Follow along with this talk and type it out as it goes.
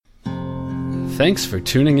Thanks for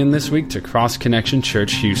tuning in this week to Cross Connection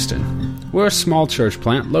Church Houston. We're a small church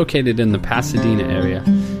plant located in the Pasadena area.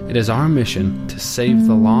 It is our mission to save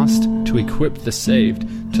the lost, to equip the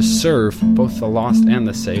saved, to serve both the lost and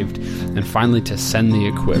the saved, and finally to send the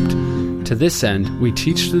equipped. To this end, we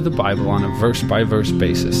teach through the Bible on a verse-by-verse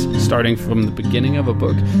basis, starting from the beginning of a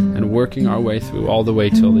book and working our way through all the way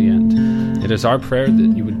till the end. It is our prayer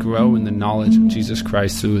that you would grow in the knowledge of Jesus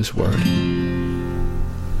Christ through His Word.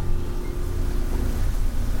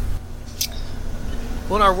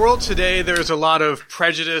 Well, in our world today, there's a lot of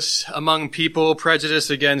prejudice among people, prejudice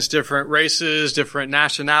against different races, different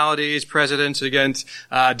nationalities, prejudice against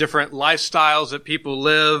different lifestyles that people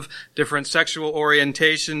live, different sexual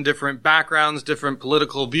orientation, different backgrounds, different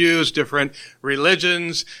political views, different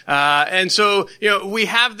religions. And so, we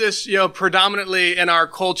have this, predominantly in our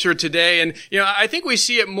culture today. And, I think we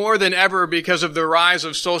see it more than ever because of the rise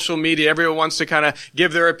of social media. Everyone wants to kind of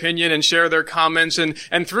give their opinion and share their comments.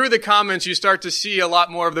 And through the comments, you start to see a lot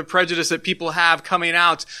more of the prejudice that people have coming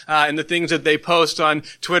out in the things that they post on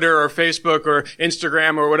Twitter or Facebook or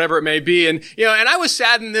Instagram or whatever it may be. And I was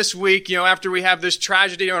saddened this week, after we have this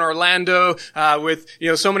tragedy in Orlando with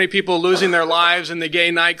so many people losing their lives in the gay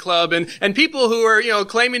nightclub, and people who are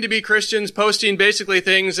claiming to be Christians posting basically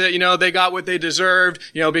things that they got what they deserved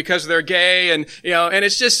because they're gay, and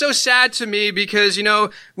it's just so sad to me because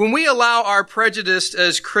when we allow our prejudice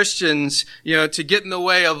as Christians to get in the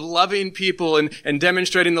way of loving people and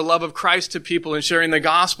demonstrating the love of Christ to people and sharing the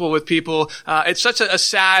gospel with people, it's such a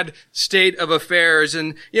sad state of affairs.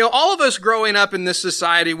 And, all of us growing up in this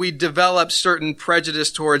society, we develop certain prejudice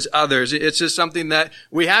towards others. It's just something that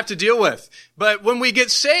we have to deal with. But when we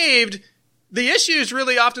get saved, the issues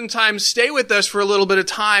really oftentimes stay with us for a little bit of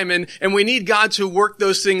time, and we need God to work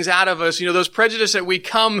those things out of us. Those prejudice that we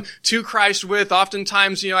come to Christ with,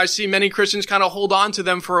 oftentimes, I see many Christians kind of hold on to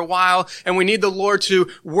them for a while, and we need the Lord to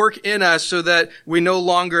work in us so that we no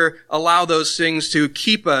longer allow those things to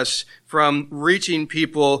keep us from reaching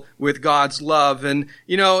people with God's love. And,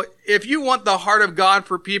 if you want the heart of God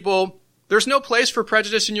for people, there's no place for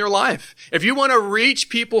prejudice in your life. If you want to reach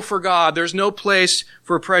people for God, there's no place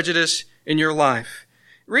for prejudice in your life.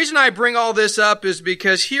 The reason I bring all this up is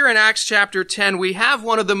because here in Acts chapter 10, we have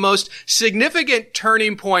one of the most significant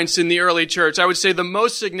turning points in the early church. I would say the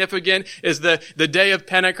most significant is the day of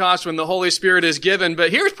Pentecost when the Holy Spirit is given.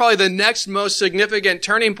 But here's probably the next most significant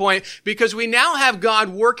turning point because we now have God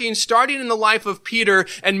working, starting in the life of Peter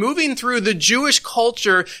and moving through the Jewish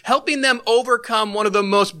culture, helping them overcome one of the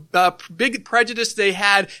most big prejudice they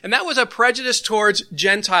had. And that was a prejudice towards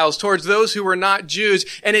Gentiles, towards those who were not Jews.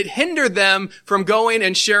 And it hindered them from going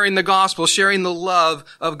and sharing the gospel, sharing the love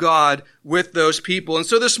of God with those people. And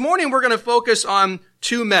so this morning we're going to focus on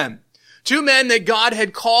two men that God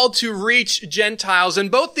had called to reach Gentiles.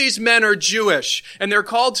 And both these men are Jewish, and they're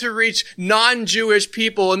called to reach non-Jewish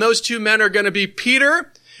people. And those two men are going to be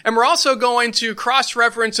Peter, and we're also going to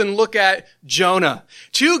cross-reference and look at Jonah.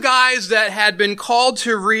 Two guys that had been called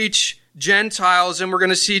to reach Gentiles, and we're going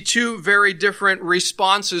to see two very different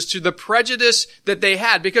responses to the prejudice that they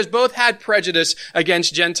had, because both had prejudice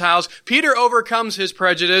against Gentiles. Peter overcomes his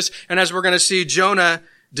prejudice, and as we're going to see, Jonah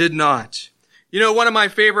did not. One of my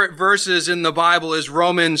favorite verses in the Bible is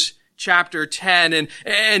Romans chapter 10,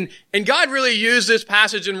 and God really used this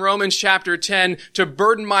passage in Romans chapter 10 to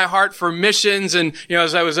burden my heart for missions, and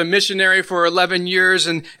as I was a missionary for 11 years,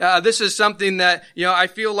 and this is something that I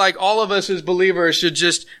feel like all of us as believers should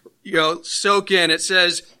just soak in. It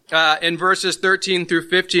says in verses 13 through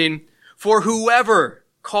 15, "For whoever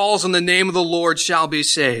calls on the name of the Lord shall be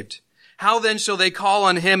saved. How then shall they call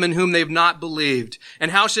on him in whom they've not believed?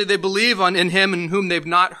 And how should they believe in him in whom they've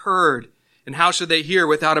not heard? And how should they hear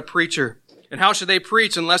without a preacher? And how should they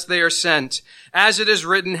preach unless they are sent? As it is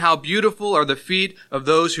written, how beautiful are the feet of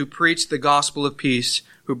those who preach the gospel of peace,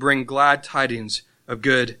 who bring glad tidings of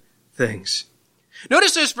good things."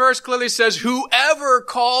 Notice this verse clearly says, whoever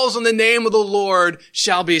calls on the name of the Lord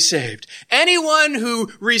shall be saved. Anyone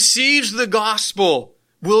who receives the gospel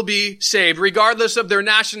will be saved, regardless of their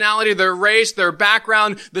nationality, their race, their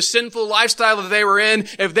background, the sinful lifestyle that they were in.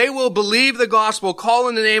 If they will believe the gospel, call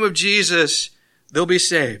in the name of Jesus, they'll be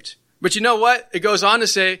saved. But you know what? It goes on to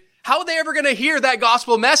say, how are they ever going to hear that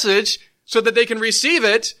gospel message so that they can receive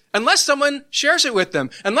it unless someone shares it with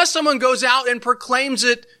them, unless someone goes out and proclaims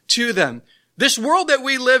it to them? This world that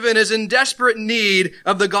we live in is in desperate need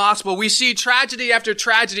of the gospel. We see tragedy after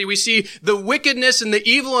tragedy. We see the wickedness and the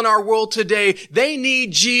evil in our world today. They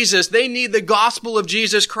need Jesus. They need the gospel of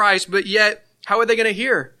Jesus Christ. But yet, how are they going to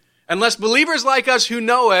hear? Unless believers like us who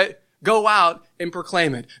know it go out and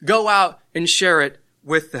proclaim it. Go out and share it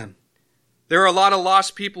with them. There are a lot of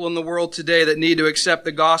lost people in the world today that need to accept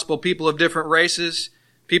the gospel, people of different races,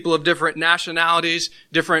 people of different nationalities,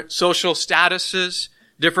 different social statuses,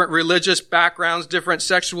 different religious backgrounds, different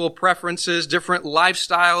sexual preferences, different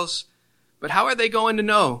lifestyles. But how are they going to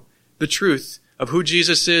know the truth of who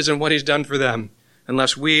Jesus is and what he's done for them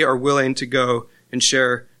unless we are willing to go and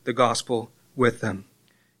share the gospel with them?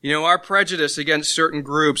 You know, our prejudice against certain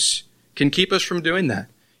groups can keep us from doing that,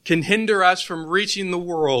 can hinder us from reaching the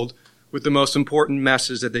world with the most important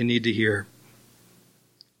message that they need to hear.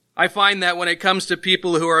 I find that when it comes to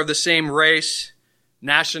people who are of the same race,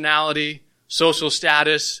 nationality, social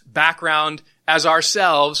status, background as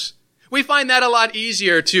ourselves, we find that a lot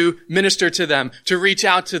easier to minister to them, to reach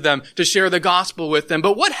out to them, to share the gospel with them.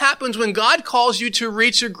 But what happens when God calls you to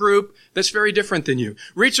reach a group that's very different than you?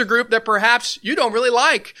 Reach a group that perhaps you don't really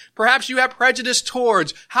like, perhaps you have prejudice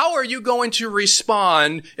towards. How are you going to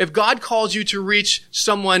respond if God calls you to reach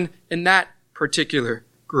someone in that particular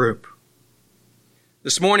group?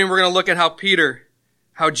 This morning we're going to look at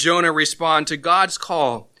how Jonah respond to God's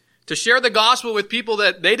call to share the gospel with people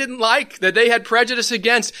that they didn't like, that they had prejudice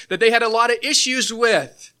against, that they had a lot of issues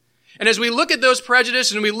with. And as we look at those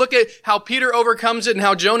prejudices and we look at how Peter overcomes it and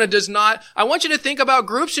how Jonah does not, I want you to think about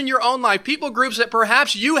groups in your own life, people groups that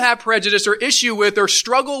perhaps you have prejudice or issue with or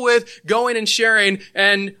struggle with going and sharing,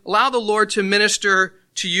 and allow the Lord to minister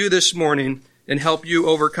to you this morning and help you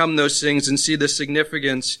overcome those things and see the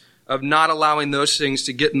significance of not allowing those things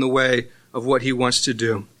to get in the way of what he wants to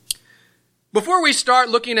do. Before we start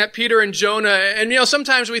looking at Peter and Jonah, and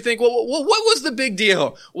sometimes we think, well, what was the big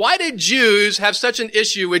deal? Why did Jews have such an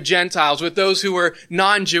issue with Gentiles, with those who were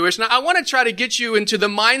non-Jewish? Now, I want to try to get you into the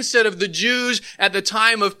mindset of the Jews at the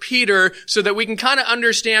time of Peter so that we can kind of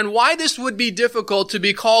understand why this would be difficult to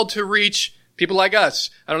be called to reach people like us.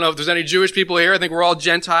 I don't know if there's any Jewish people here. I think we're all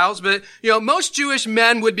Gentiles, but most Jewish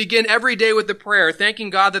men would begin every day with the prayer, thanking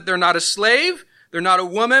God that they're not a slave, they're not a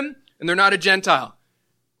woman, and they're not a Gentile.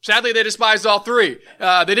 Sadly, they despised all three.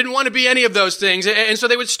 They didn't want to be any of those things. And so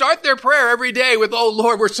they would start their prayer every day with, "Oh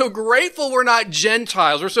Lord, we're so grateful we're not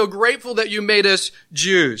Gentiles. We're so grateful that you made us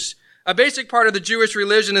Jews." A basic part of the Jewish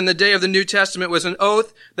religion in the day of the New Testament was an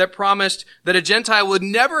oath that promised that a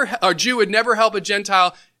Jew would never help a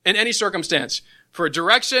Gentile in any circumstance, for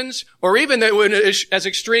directions, or even as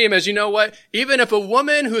extreme as, even if a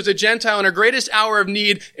woman who's a Gentile in her greatest hour of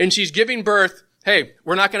need and she's giving birth, hey,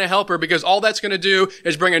 we're not going to help her because all that's going to do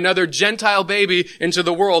is bring another Gentile baby into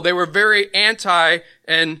the world. They were very anti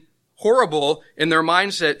and horrible in their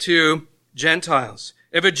mindset to Gentiles.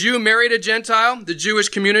 If a Jew married a Gentile, the Jewish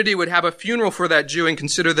community would have a funeral for that Jew and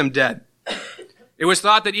consider them dead. It was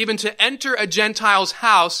thought that even to enter a Gentile's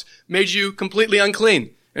house made you completely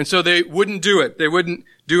unclean. And so they wouldn't do it. They wouldn't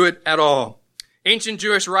do it at all. Ancient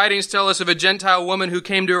Jewish writings tell us of a Gentile woman who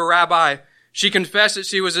came to a rabbi. She confessed that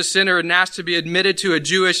she was a sinner and asked to be admitted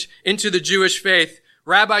into the Jewish faith.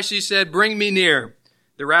 "Rabbi," she said, "bring me near."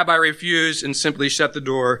 The rabbi refused and simply shut the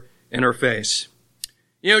door in her face.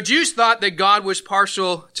 Jews thought that God was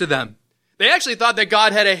partial to them. They actually thought that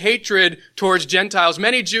God had a hatred towards Gentiles.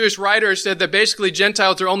 Many Jewish writers said that basically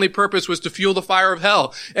Gentiles, their only purpose was to fuel the fire of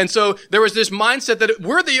hell. And so there was this mindset that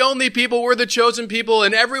we're the only people, we're the chosen people,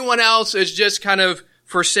 and everyone else is just kind of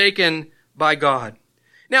forsaken by God.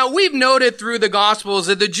 Now, we've noted through the Gospels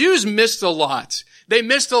that the Jews missed a lot. They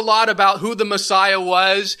missed a lot about who the Messiah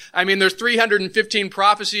was. I mean, there's 315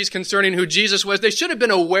 prophecies concerning who Jesus was. They should have been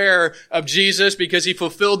aware of Jesus because he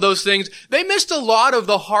fulfilled those things. They missed a lot of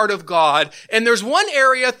the heart of God. And there's one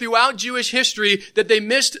area throughout Jewish history that they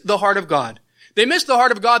missed the heart of God. They missed the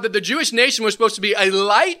heart of God, that the Jewish nation was supposed to be a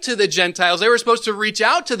light to the Gentiles. They were supposed to reach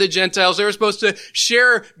out to the Gentiles. They were supposed to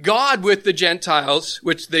share God with the Gentiles,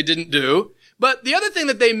 which they didn't do. But the other thing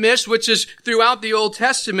that they missed, which is throughout the Old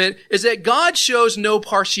Testament, is that God shows no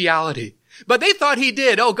partiality. But they thought he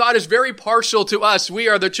did. Oh, God is very partial to us. We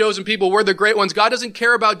are the chosen people. We're the great ones. God doesn't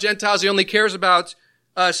care about Gentiles. He only cares about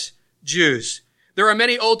us Jews. There are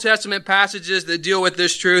many Old Testament passages that deal with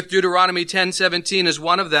this truth. Deuteronomy 10:17 is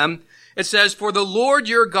one of them. It says, "For the Lord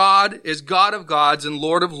your God is God of gods and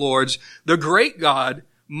Lord of lords, the great God,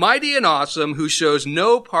 mighty and awesome, who shows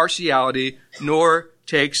no partiality nor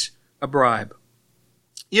takes a bribe."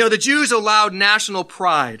 The Jews allowed national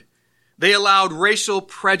pride. They allowed racial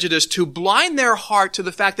prejudice to blind their heart to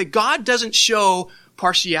the fact that God doesn't show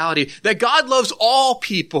partiality, that God loves all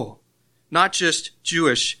people, not just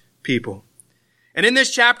Jewish people. And in this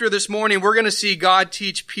chapter this morning, we're going to see God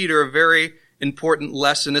teach Peter a very important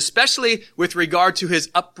lesson, especially with regard to his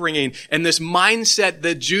upbringing and this mindset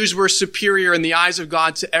that Jews were superior in the eyes of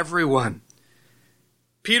God to everyone.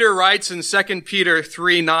 Peter writes in 2 Peter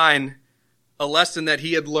 3:9, a lesson that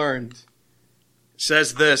he had learned.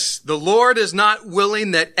 says this, "The Lord is not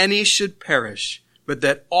willing that any should perish, but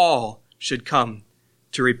that all should come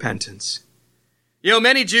to repentance." You know,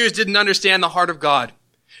 many Jews didn't understand the heart of God,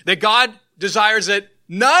 that God desires that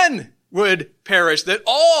none would perish, that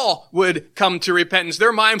all would come to repentance.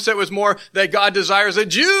 Their mindset was more that God desires that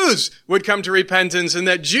Jews would come to repentance and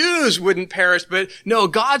that Jews wouldn't perish. But no,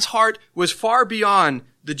 God's heart was far beyond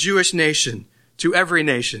the Jewish nation, to every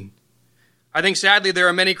nation. I think sadly there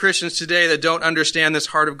are many Christians today that don't understand this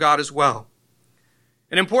heart of God as well.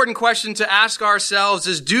 An important question to ask ourselves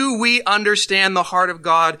is, do we understand the heart of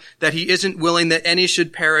God, that he isn't willing that any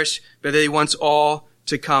should perish, but that he wants all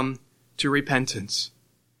to come to repentance?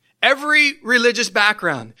 Every religious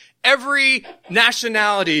background, every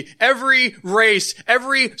nationality, every race,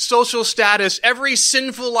 every social status, every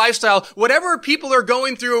sinful lifestyle, whatever people are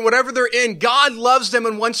going through and whatever they're in, God loves them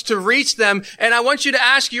and wants to reach them. And I want you to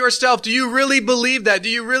ask yourself, do you really believe that? Do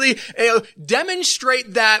you really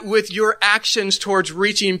demonstrate that with your actions towards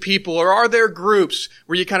reaching people? Or are there groups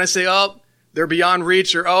where you kind of say, oh, they're beyond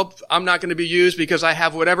reach, or oh, I'm not going to be used because I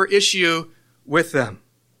have whatever issue with them?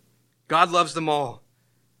 God loves them all.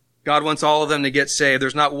 God wants all of them to get saved.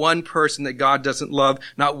 There's not one person that God doesn't love,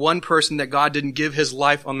 not one person that God didn't give his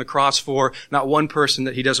life on the cross for, not one person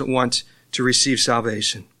that he doesn't want to receive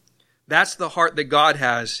salvation. That's the heart that God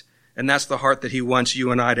has, and that's the heart that he wants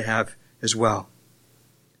you and I to have as well.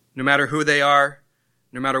 No matter who they are,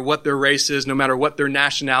 no matter what their race is, no matter what their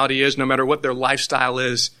nationality is, no matter what their lifestyle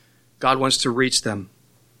is, God wants to reach them.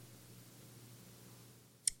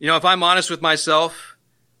 You know, if I'm honest with myself,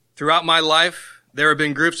 throughout my life, there have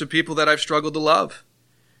been groups of people that I've struggled to love.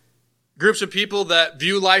 Groups of people that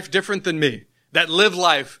view life different than me, that live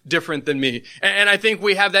life different than me. And I think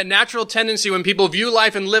we have that natural tendency when people view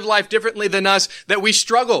life and live life differently than us, that we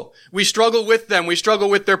struggle. We struggle with them. We struggle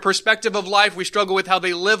with their perspective of life. We struggle with how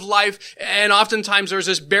they live life. And oftentimes there's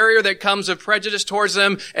this barrier that comes of prejudice towards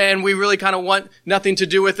them, and we really kind of want nothing to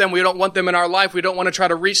do with them. We don't want them in our life. We don't want to try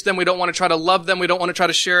to reach them. We don't want to try to love them. We don't want to try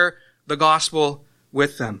to share the gospel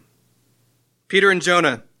with them. Peter and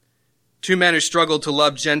Jonah, two men who struggled to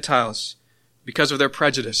love Gentiles because of their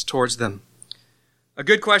prejudice towards them. A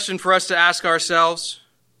good question for us to ask ourselves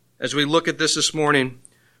as we look at this morning,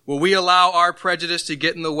 will we allow our prejudice to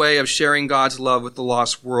get in the way of sharing God's love with the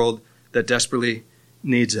lost world that desperately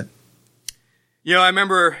needs it? You know, I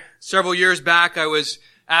remember several years back, I was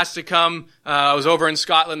asked to come. I was over in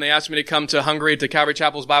Scotland. They asked me to come to Hungary, to Calvary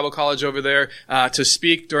Chapel's Bible College over there, to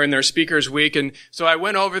speak during their Speakers Week. And so I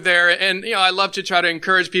went over there, and, you know, I love to try to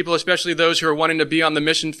encourage people, especially those who are wanting to be on the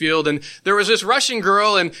mission field. And there was this Russian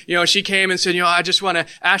girl, and, you know, she came and said, you know, I just want to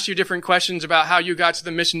ask you different questions about how you got to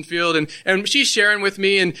the mission field. And she's sharing with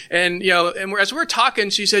me, and, you know, and as we're talking,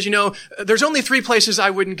 she says, you know, there's only 3 places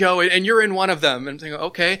I wouldn't go, and you're in one of them. And I'm thinking,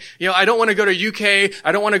 okay, you know, I don't want to go to UK.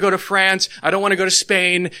 I don't want to go to France. I don't want to go to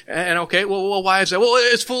Spain. And okay, well, why is that? Well,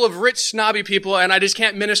 it's full of rich, snobby people, and I just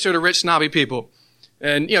can't minister to rich, snobby people.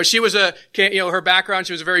 And, you know, she was her background,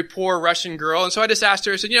 she was a very poor Russian girl. And so I just asked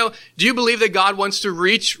her, I said, you know, do you believe that God wants to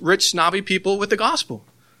reach rich, snobby people with the gospel?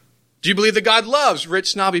 Do you believe that God loves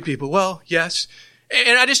rich, snobby people? Well, yes.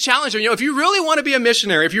 And I just challenged her, you know, if you really want to be a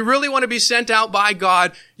missionary, if you really want to be sent out by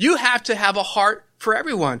God, you have to have a heart for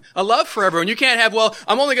everyone, a love for everyone. You can't have, well,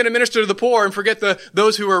 I'm only going to minister to the poor and forget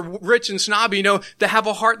those who are rich and snobby. You know, to have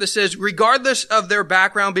a heart that says, regardless of their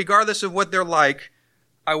background, regardless of what they're like,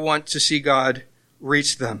 I want to see God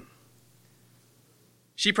reach them.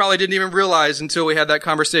 She probably didn't even realize until we had that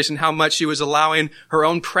conversation how much she was allowing her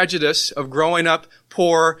own prejudice of growing up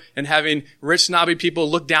poor and having rich, snobby people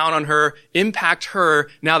look down on her impact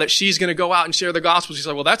her now that she's going to go out and share the gospel. She's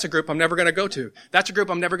like, well, that's a group I'm never going to go to. That's a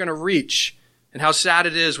group I'm never going to reach. And how sad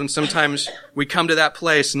it is when sometimes we come to that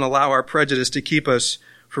place and allow our prejudice to keep us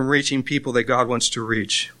from reaching people that God wants to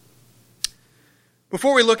reach.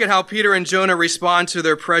 Before we look at how Peter and Jonah respond to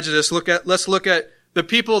their prejudice, let's look at the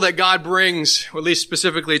people that God brings, or at least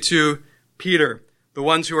specifically to Peter, the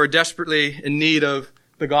ones who are desperately in need of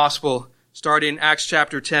the gospel. Starting Acts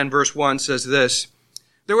chapter 10, verse 1 says this,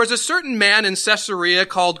 "There was a certain man in Caesarea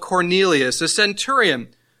called Cornelius, a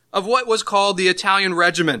centurion of what was called the Italian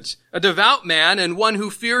regiment, a devout man and one who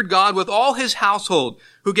feared God with all his household,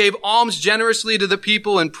 who gave alms generously to the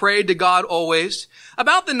people and prayed to God always.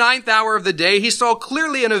 About the 9th hour of the day, he saw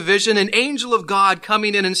clearly in a vision an angel of God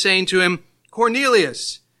coming in and saying to him,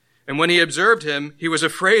 'Cornelius.' And when he observed him, he was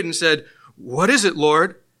afraid and said, 'What is it,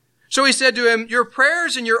 Lord?' So he said to him, 'Your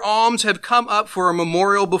prayers and your alms have come up for a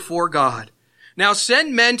memorial before God. Now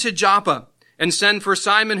send men to Joppa and send for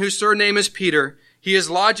Simon, whose surname is Peter. He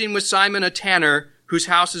is lodging with Simon, a tanner, whose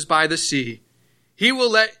house is by the sea. He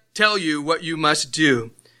will tell you what you must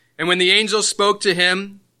do.' And when the angel spoke to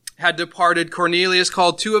him, had departed, Cornelius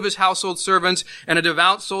called 2 of his household servants and a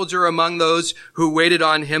devout soldier among those who waited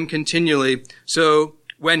on him continually. So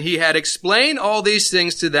when he had explained all these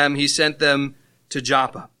things to them, he sent them to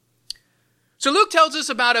Joppa. So Luke tells us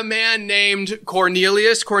about a man named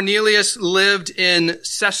Cornelius. Cornelius lived in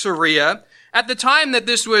Caesarea. At the time that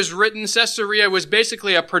this was written, Caesarea was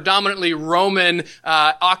basically a predominantly Roman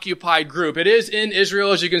occupied group. It is in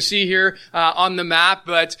Israel, as you can see here on the map,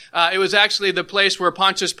 but it was actually the place where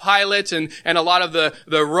Pontius Pilate and a lot of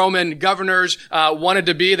the Roman governors wanted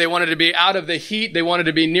to be. They wanted to be out of the heat. They wanted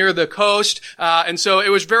to be near the coast. And so it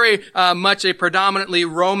was very much a predominantly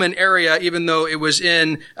Roman area, even though it was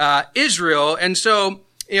in Israel. And so,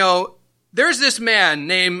 there's this man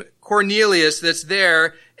named Cornelius that's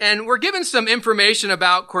there. And we're given some information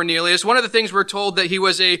about Cornelius. One of the things we're told that he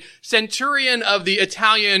was a centurion of the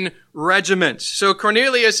Italian regiment. So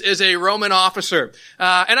Cornelius is a Roman officer.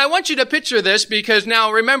 And I want you to picture this because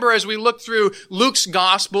now remember as we look through Luke's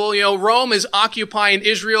gospel, Rome is occupying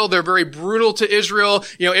Israel. They're very brutal to Israel.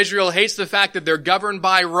 Israel hates the fact that they're governed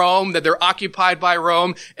by Rome, that they're occupied by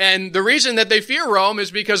Rome. And the reason that they fear Rome is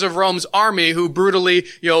because of Rome's army who brutally,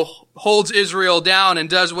 holds Israel down and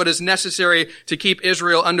does what is necessary to keep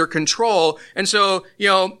Israel under control. And so,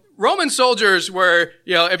 Roman soldiers were,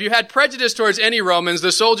 if you had prejudice towards any Romans,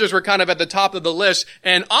 the soldiers were kind of at the top of the list,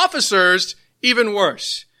 and officers even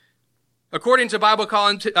worse. According to Bible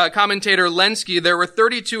commentator Lenski, there were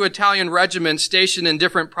 32 Italian regiments stationed in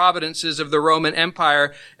different provinces of the Roman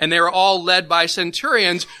Empire, and they were all led by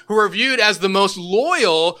centurions who were viewed as the most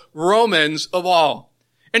loyal Romans of all.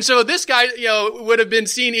 And so this guy, would have been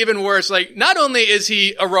seen even worse. Like, not only is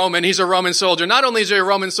he a Roman, he's a Roman soldier. Not only is he a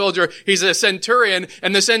Roman soldier, he's a centurion.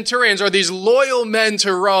 And the centurions are these loyal men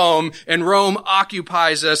to Rome, and Rome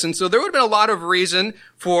occupies us. And so there would have been a lot of reason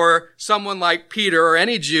for someone like Peter or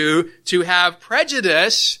any Jew to have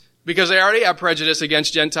prejudice, because they already have prejudice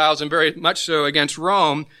against Gentiles and very much so against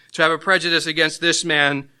Rome, to have a prejudice against this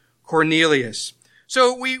man, Cornelius.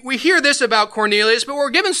 So we hear this about Cornelius, but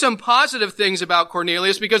we're given some positive things about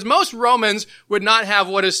Cornelius because most Romans would not have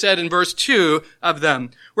what is said in verse 2 of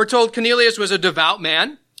them. We're told Cornelius was a devout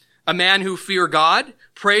man, a man who feared God,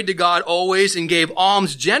 prayed to God always, and gave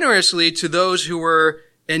alms generously to those who were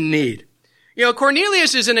in need.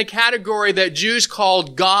 Cornelius is in a category that Jews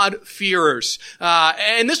called God-fearers.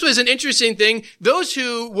 And this was an interesting thing. Those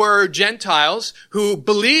who were Gentiles, who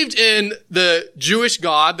believed in the Jewish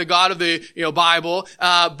God, the God of the, Bible,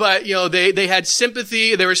 but, they had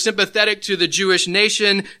sympathy. They were sympathetic to the Jewish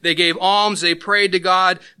nation. They gave alms. They prayed to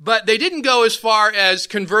God. But they didn't go as far as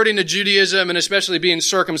converting to Judaism and especially being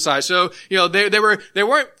circumcised. So, they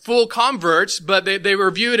weren't full converts, but they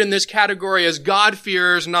were viewed in this category as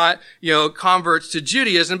God-fearers, not, converts to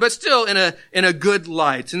Judaism, but still in a good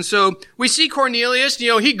light. And so we see Cornelius,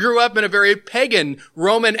 he grew up in a very pagan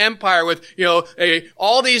Roman Empire with,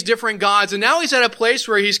 all these different gods. And now he's at a place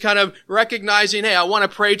where he's kind of recognizing, hey, I want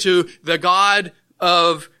to pray to the God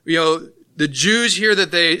of, the Jews here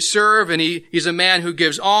that they serve. And he's a man who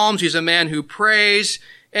gives alms. He's a man who prays.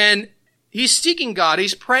 And he's seeking God.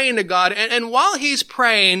 He's praying to God. And while he's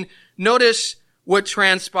praying, notice what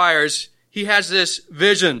transpires. He has this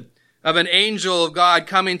vision of an angel of God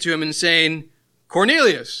coming to him and saying,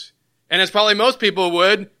 Cornelius. And as probably most people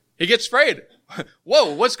would, he gets afraid.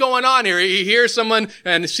 Whoa, what's going on here? He hears someone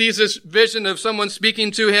and sees this vision of someone speaking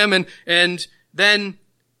to him. And then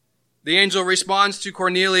the angel responds to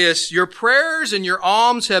Cornelius, your prayers and your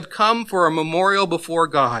alms have come for a memorial before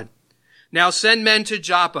God. Now send men to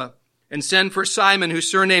Joppa and send for Simon, whose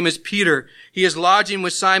surname is Peter. He is lodging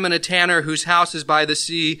with Simon, a tanner, whose house is by the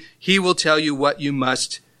sea. He will tell you what you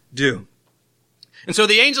must do. And so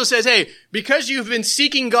the angel says, hey, because you've been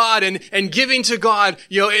seeking God and giving to God,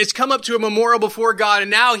 it's come up to a memorial before God,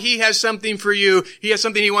 and now he has something for you. He has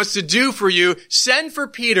something he wants to do for you. Send for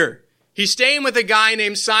Peter. He's staying with a guy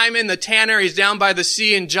named Simon, the tanner. He's down by the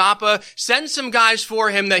sea in Joppa. Send some guys for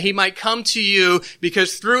him that he might come to you,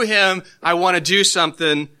 because through him, I want to do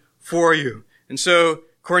something for you. And so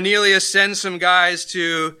Cornelius sends some guys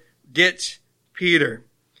to get Peter.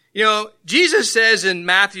 Jesus says in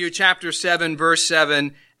Matthew chapter 7, verse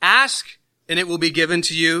 7, ask and it will be given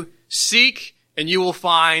to you. Seek and you will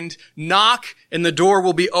find. Knock and the door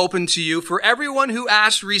will be opened to you. For everyone who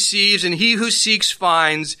asks receives, and he who seeks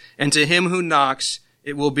finds, and to him who knocks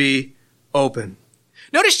it will be open.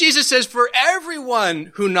 Notice Jesus says, for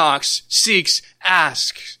everyone who knocks, seeks,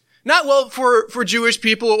 asks. Not, for Jewish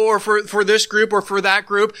people or for this group or for that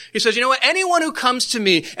group. He says, anyone who comes to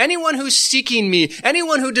me, anyone who's seeking me,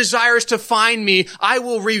 anyone who desires to find me, I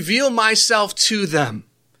will reveal myself to them.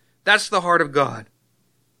 That's the heart of God.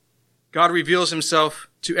 God reveals himself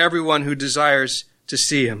to everyone who desires to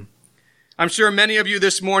see him. I'm sure many of you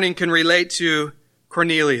this morning can relate to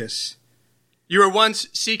Cornelius. You were once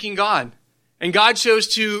seeking God, and God chose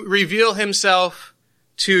to reveal himself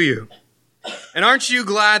to you. And aren't you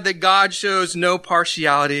glad that God shows no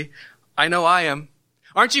partiality? I know I am.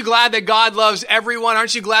 Aren't you glad that God loves everyone?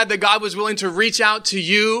 Aren't you glad that God was willing to reach out to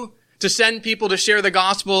you, to send people to share the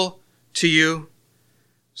gospel to you?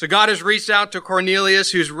 So God has reached out to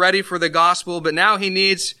Cornelius, who's ready for the gospel, but now he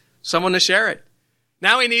needs someone to share it.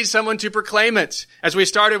 Now he needs someone to proclaim it. As we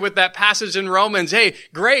started with that passage in Romans, hey,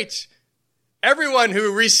 great. Everyone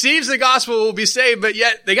who receives the gospel will be saved, but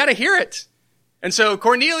yet they got to hear it. And so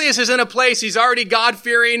Cornelius is in a place, he's already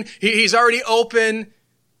God-fearing, he's already open,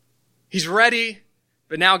 he's ready,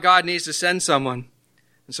 but now God needs to send someone.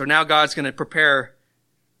 And so now God's going to prepare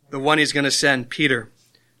the one he's going to send, Peter.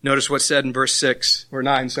 Notice what's said in verse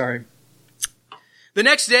 9. The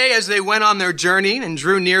next day, as they went on their journey and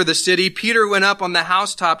drew near the city, Peter went up on the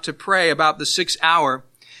housetop to pray about the 6th hour.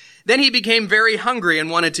 Then he became very hungry and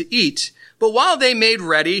wanted to eat. But while they made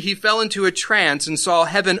ready, he fell into a trance and saw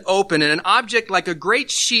heaven open and an object like a great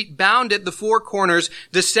sheet bound at the 4 corners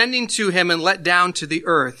descending to him and let down to the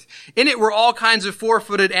earth. In it were all kinds of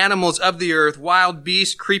 4-footed animals of the earth, wild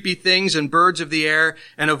beasts, creepy things, and birds of the air.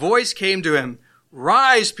 And a voice came to him,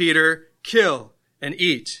 "Rise, Peter, kill and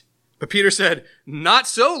eat." But Peter said, "Not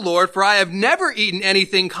so, Lord, for I have never eaten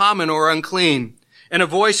anything common or unclean." And a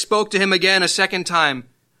voice spoke to him again a second time,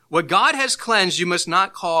 "What God has cleansed you must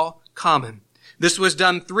not call common." This was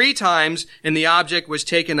done 3 times, and the object was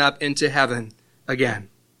taken up into heaven again.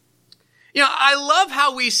 You know, I love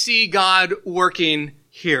how we see God working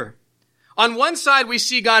here. On one side, we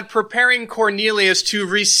see God preparing Cornelius to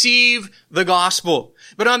receive the gospel.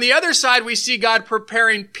 But on the other side, we see God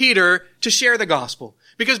preparing Peter to share the gospel.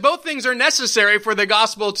 Because both things are necessary for the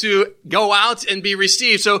gospel to go out and be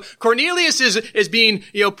received. So Cornelius is being,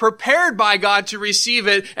 prepared by God to receive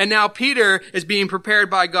it. And now Peter is being prepared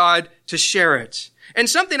by God to share it. And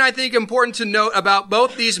something I think important to note about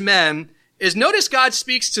both these men is notice God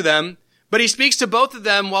speaks to them, but he speaks to both of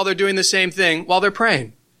them while they're doing the same thing, while they're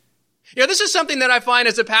praying. This is something that I find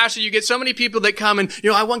as a pastor. You get so many people that come and,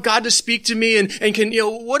 I want God to speak to me and can,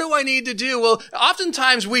 what do I need to do? Well,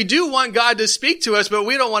 oftentimes we do want God to speak to us, but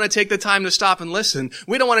we don't want to take the time to stop and listen.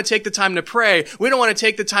 We don't want to take the time to pray. We don't want to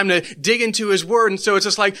take the time to dig into his word. And so it's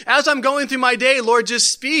just like, as I'm going through my day, Lord,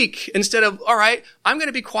 just speak instead of, all right, I'm going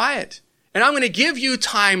to be quiet. And I'm going to give you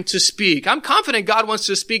time to speak. I'm confident God wants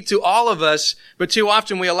to speak to all of us, but too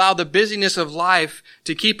often we allow the busyness of life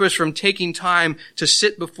to keep us from taking time to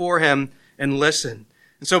sit before him and listen.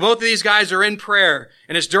 And so both of these guys are in prayer,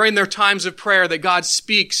 and it's during their times of prayer that God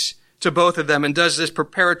speaks to both of them and does this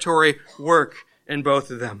preparatory work in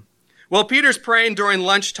both of them. Well, Peter's praying during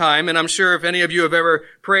lunchtime, and I'm sure if any of you have ever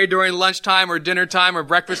prayed during lunchtime or dinner time or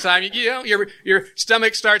breakfast time, your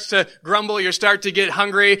stomach starts to grumble, you start to get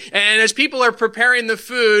hungry. And as people are preparing the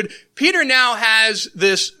food, Peter now has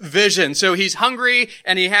this vision. So he's hungry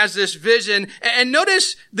and he has this vision. And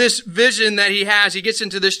notice this vision that he has. He gets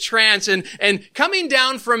into this trance, and coming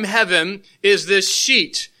down from heaven is this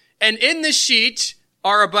sheet. And in the sheet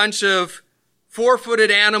are a bunch of 4-footed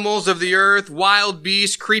animals of the earth, wild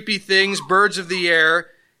beasts, creepy things, birds of the air.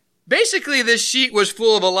 Basically, this sheet was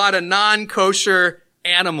full of a lot of non-kosher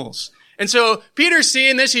animals. And so Peter's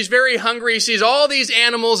seeing this. He's very hungry. He sees all these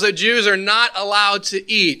animals that Jews are not allowed to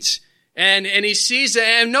eat. And he sees it.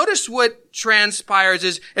 And notice what transpires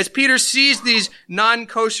is as Peter sees these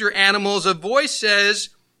non-kosher animals, a voice says,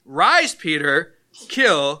 "Rise, Peter,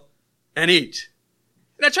 kill and eat."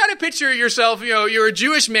 Now try to picture yourself, you're a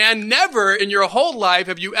Jewish man. Never in your whole life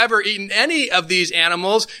have you ever eaten any of these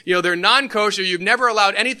animals. They're non-kosher. You've never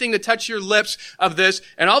allowed anything to touch your lips of this.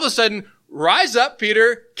 And all of a sudden, rise up,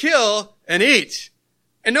 Peter, kill and eat.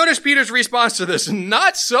 And notice Peter's response to this.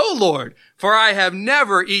 "Not so, Lord, for I have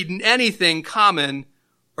never eaten anything common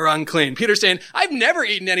or unclean." Peter's saying, I've never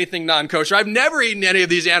eaten anything non-kosher. I've never eaten any of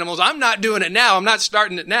these animals. I'm not doing it now. I'm not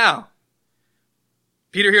starting it now.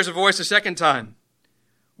 Peter hears a voice a second time.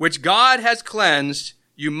 "Which God has cleansed,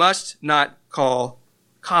 you must not call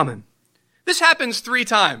common." This happens 3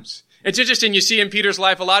 times. It's interesting. You see in Peter's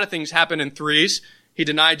life, a lot of things happen in 3s. He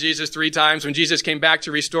denied Jesus 3 times. When Jesus came back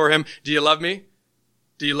to restore him, "Do you love me?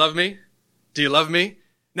 Do you love me? Do you love me?"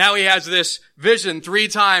 Now he has this vision 3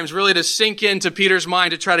 times, really to sink into Peter's mind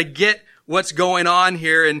to try to get what's going on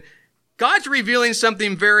here. And God's revealing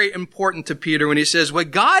something very important to Peter when he says, "What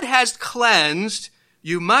God has cleansed,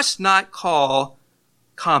 you must not call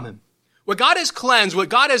common." What God has cleansed, what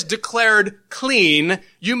God has declared clean,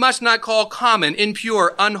 you must not call common,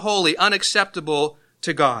 impure, unholy, unacceptable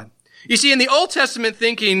to God. You see, in the Old Testament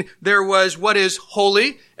thinking, there was what is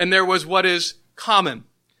holy and there was what is common.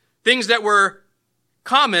 Things that were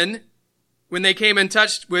common, when they came in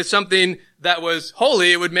touch with something that was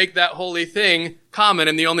holy, it would make that holy thing common.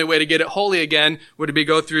 And the only way to get it holy again would be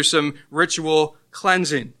go through some ritual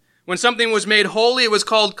cleansing. When something was made holy, it was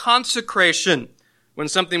called consecration. When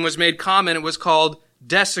something was made common, it was called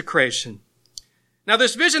desecration. Now,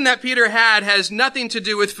 this vision that Peter had has nothing to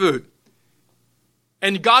do with food.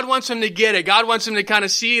 And God wants him to get it. God wants him to kind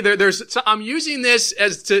of see I'm using this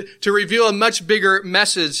as to reveal a much bigger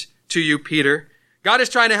message to you, Peter. God is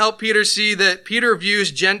trying to help Peter see that Peter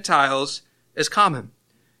views Gentiles as common.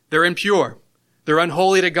 They're impure. They're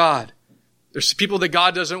unholy to God. There's people that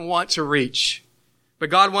God doesn't want to reach. But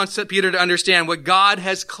God wants Peter to understand what God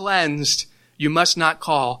has cleansed, you must not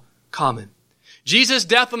call common. Jesus'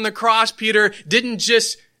 death on the cross, Peter, didn't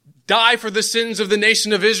just die for the sins of the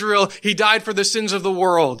nation of Israel. He died for the sins of the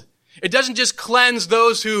world. It doesn't just cleanse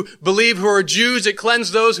those who believe who are Jews. It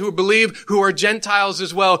cleanses those who believe who are Gentiles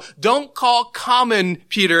as well. Don't call common,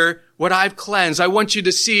 Peter, what I've cleansed. I want you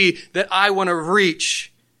to see that I want to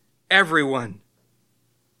reach everyone.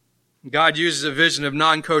 God uses a vision of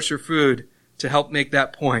non-kosher food to help make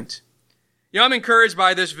that point. I'm encouraged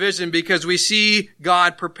by this vision because we see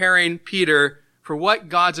God preparing Peter for what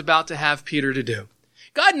God's about to have Peter to do.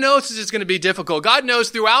 God knows this is going to be difficult. God knows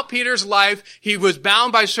throughout Peter's life, he was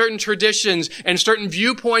bound by certain traditions and certain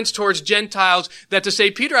viewpoints towards Gentiles that to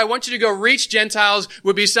say, Peter, I want you to go reach Gentiles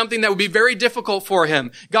would be something that would be very difficult for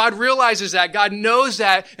him. God realizes that. God knows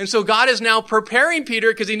that. And so God is now preparing Peter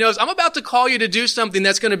because he knows, I'm about to call you to do something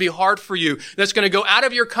that's going to be hard for you, that's going to go out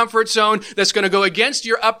of your comfort zone, that's going to go against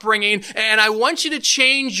your upbringing. And I want you to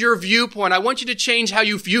change your viewpoint. I want you to change how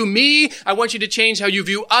you view me. I want you to change how you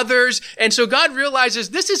view others. And so God realizes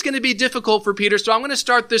this is going to be difficult for Peter, so I'm going to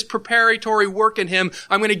start this preparatory work in him.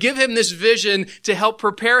 I'm going to give him this vision to help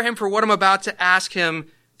prepare him for what I'm about to ask him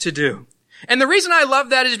to do. And the reason I love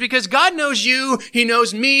that is because God knows you, He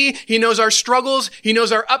knows me, He knows our struggles, He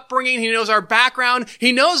knows our upbringing, He knows our background.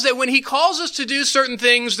 He knows that when He calls us to do certain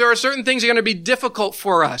things, there are certain things that are going to be difficult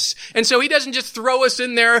for us. And so He doesn't just throw us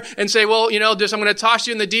in there and say, well, I'm going to toss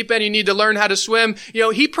you in the deep end, you need to learn how to swim.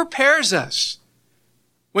 He prepares us.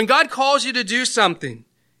 When God calls you to do something,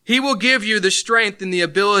 He will give you the strength and the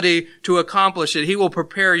ability to accomplish it. He will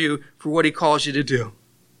prepare you for what He calls you to do.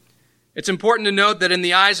 It's important to note that in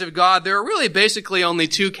the eyes of God, there are really basically only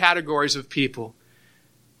two categories of people.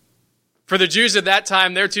 For the Jews at that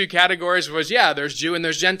time, their two categories was, there's Jew and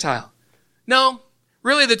there's Gentile. No,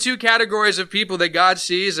 really the two categories of people that God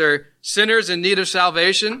sees are sinners in need of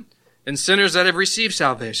salvation and sinners that have received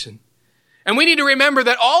salvation. And we need to remember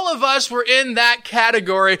that all of us were in that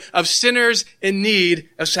category of sinners in need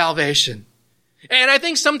of salvation. And I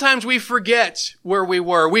think sometimes we forget where we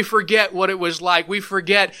were. We forget what it was like. We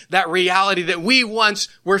forget that reality that we once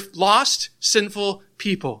were lost, sinful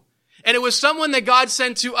people. And it was someone that God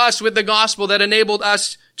sent to us with the gospel that enabled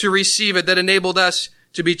us to receive it, that enabled us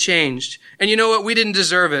to be changed. And you know what? We didn't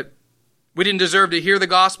deserve it. We didn't deserve to hear the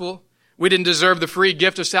gospel. We didn't deserve the free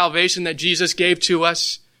gift of salvation that Jesus gave to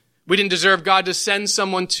us. We didn't deserve God to send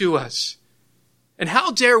someone to us. And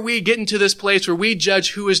how dare we get into this place where we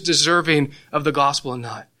judge who is deserving of the gospel and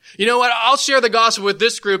not? You know what? I'll share the gospel with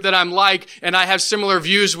this group that I'm like and I have similar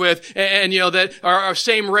views with and that are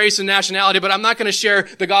same race and nationality, but I'm not going to share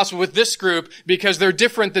the gospel with this group because they're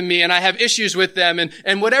different than me and I have issues with them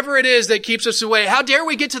and whatever it is that keeps us away. How dare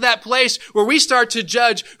we get to that place where we start to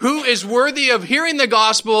judge who is worthy of hearing the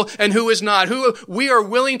gospel and who is not, who we are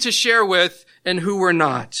willing to share with and who we're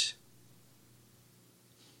not.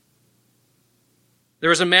 There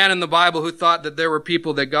was a man in the Bible who thought that there were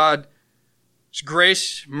people that God's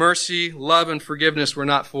grace, mercy, love, and forgiveness were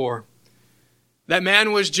not for. That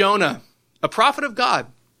man was Jonah, a prophet of God.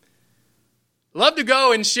 Loved to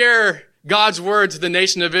go and share God's word to the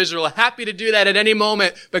nation of Israel. Happy to do that at any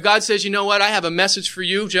moment. But God says, you know what? I have a message for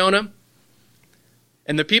you, Jonah.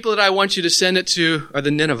 And the people that I want you to send it to are the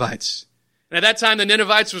Ninevites. And at that time, the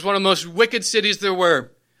Ninevites was one of the most wicked cities there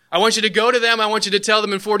were. I want you to go to them. I want you to tell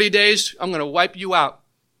them in 40 days, I'm going to wipe you out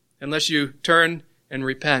unless you turn and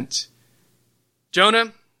repent.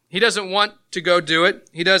 Jonah, he doesn't want to go do it.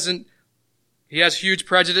 He has huge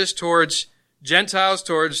prejudice towards Gentiles,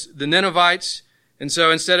 towards the Ninevites. And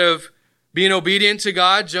so instead of being obedient to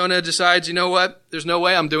God, Jonah decides, you know what? There's no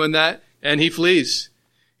way I'm doing that. And he flees.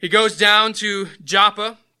 He goes down to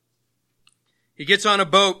Joppa. He gets on a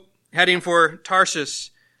boat heading for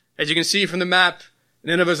Tarshish. As you can see from the map,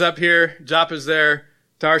 Nineveh's up here, Joppa's there,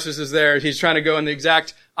 Tarshish is there. He's trying to go in the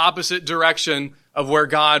exact opposite direction of where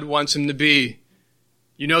God wants him to be.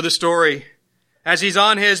 You know the story. As he's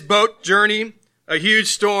on his boat journey, a huge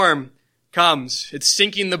storm comes. It's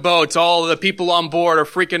sinking the boats. All the people on board are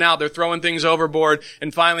freaking out. They're throwing things overboard.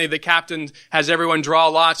 And finally, the captain has everyone draw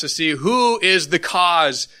lots to see who is the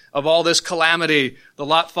cause of all this calamity. The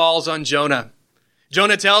lot falls on Jonah.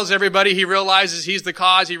 Jonah tells everybody he realizes he's the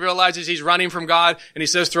cause. He realizes he's running from God. And he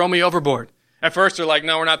says, throw me overboard. At first, they're like,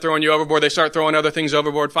 no, we're not throwing you overboard. They start throwing other things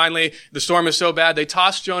overboard. Finally, the storm is so bad, they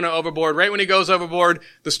toss Jonah overboard. Right when he goes overboard,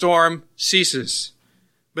 the storm ceases.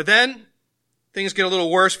 But then, things get a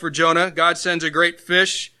little worse for Jonah. God sends a great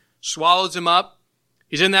fish, swallows him up.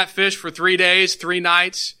 He's in that fish for 3 days, 3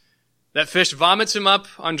 nights. That fish vomits him up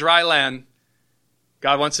on dry land.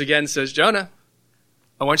 God once again says, Jonah,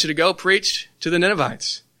 I want you to go preach to the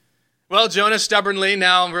Ninevites. Well, Jonah stubbornly,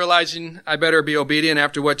 now realizing I better be obedient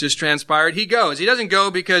after what just transpired, he goes. He doesn't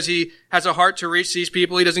go because he has a heart to reach these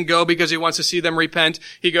people. He doesn't go because he wants to see them repent.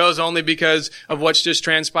 He goes only because of what's just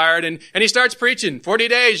transpired. And he starts preaching. 40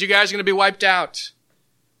 days, you guys are going to be wiped out.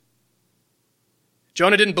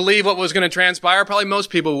 Jonah didn't believe what was going to transpire. Probably most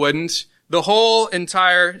people wouldn't. The whole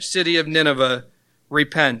entire city of Nineveh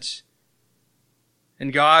repent.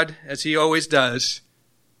 And God, as he always does,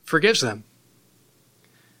 forgives them.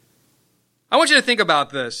 I want you to think about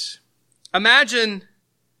this. Imagine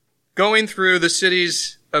going through the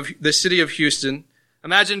city of Houston.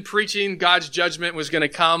 Imagine preaching God's judgment was going to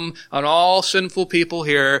come on all sinful people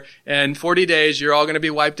here, and 40 days you're all going to be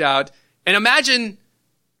wiped out. And imagine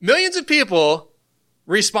millions of people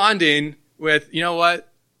responding with, you know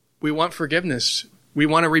what? We want forgiveness. We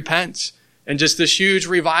want to repent. And just this huge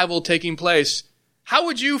revival taking place. How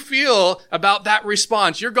would you feel about that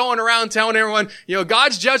response? You're going around telling everyone,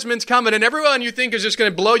 God's judgment's coming, and everyone you think is just going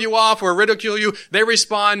to blow you off or ridicule you, they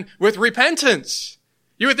respond with repentance.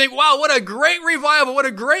 You would think, wow, what a great revival, what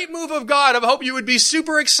a great move of God. I hope you would be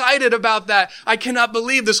super excited about that. I cannot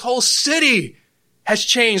believe this whole city has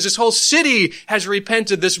changed. This whole city has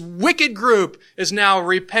repented. This wicked group is now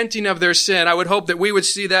repenting of their sin. I would hope that we would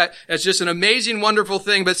see that as just an amazing, wonderful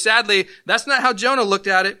thing. But sadly, that's not how Jonah looked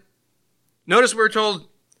at it. Notice we're told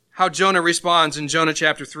how Jonah responds in Jonah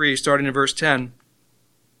chapter 3, starting in verse 10.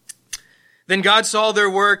 Then God saw their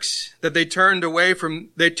works, that they turned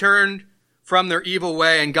from their evil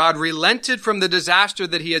way, and God relented from the disaster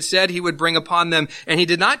that he had said he would bring upon them, and he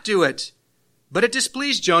did not do it. But it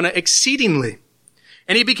displeased Jonah exceedingly,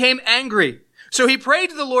 and he became angry. So he prayed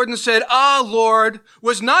to the Lord and said, Lord,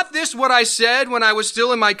 was not this what I said when I was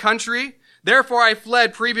still in my country? Therefore I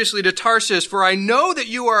fled previously to Tarshish, for I know that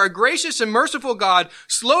you are a gracious and merciful God,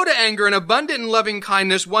 slow to anger and abundant in loving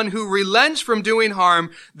kindness, one who relents from doing harm.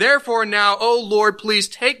 Therefore now, O Lord, please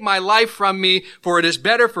take my life from me, for it is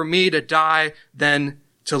better for me to die than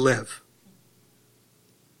to live.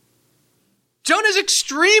 Jonah's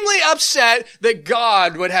extremely upset that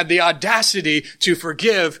God would have the audacity to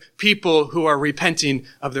forgive people who are repenting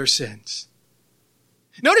of their sins.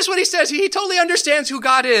 Notice what he says. He totally understands who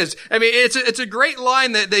God is. I mean, it's a great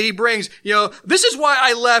line that he brings. This is why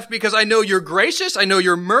I left, because I know you're gracious. I know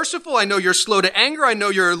you're merciful. I know you're slow to anger. I know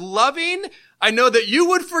you're loving. I know that you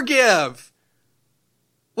would forgive.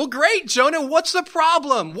 Well, great, Jonah. What's the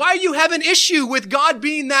problem? Why do you have an issue with God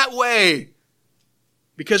being that way?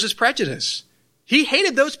 Because it's prejudice. He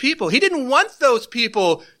hated those people. He didn't want those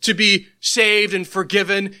people to be saved and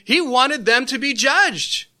forgiven. He wanted them to be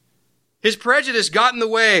judged. His prejudice got in the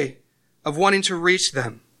way of wanting to reach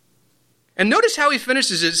them. And notice how he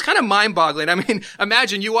finishes it. It's kind of mind-boggling. I mean,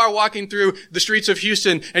 imagine you are walking through the streets of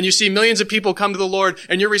Houston and you see millions of people come to the Lord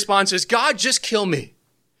and your response is, God, just kill me.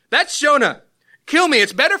 That's Jonah. Kill me.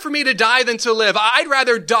 It's better for me to die than to live. I'd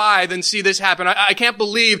rather die than see this happen. I can't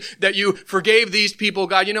believe that you forgave these people.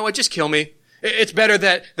 God, you know what? Just kill me. It's better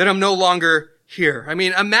that I'm no longer here. I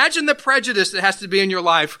mean, imagine the prejudice that has to be in your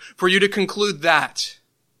life for you to conclude that.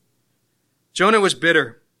 Jonah was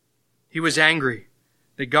bitter. He was angry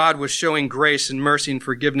that God was showing grace and mercy and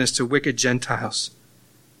forgiveness to wicked Gentiles.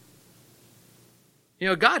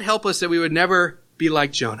 God help us that we would never be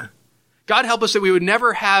like Jonah. God help us that we would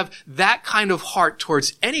never have that kind of heart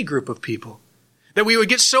towards any group of people. That we would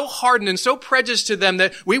get so hardened and so prejudiced to them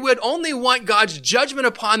that we would only want God's judgment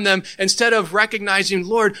upon them instead of recognizing,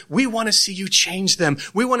 Lord, we want to see you change them.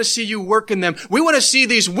 We want to see you work in them. We want to see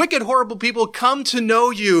these wicked, horrible people come to know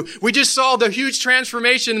you. We just saw the huge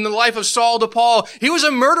transformation in the life of Saul to Paul. He was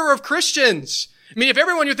a murderer of Christians. I mean, if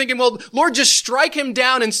everyone you're thinking, well, Lord, just strike him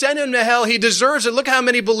down and send him to hell. He deserves it. Look how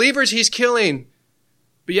many believers he's killing.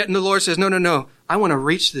 But yet the Lord says, no. I want to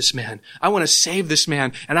reach this man. I want to save this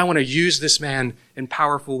man. And I want to use this man in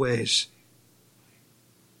powerful ways.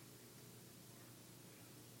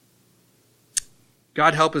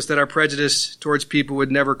 God help us that our prejudice towards people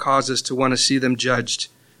would never cause us to want to see them judged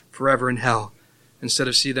forever in hell, instead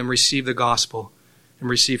of see them receive the gospel and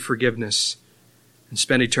receive forgiveness and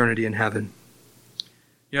spend eternity in heaven.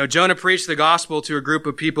 You know, Jonah preached the gospel to a group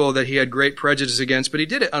of people that he had great prejudice against, but he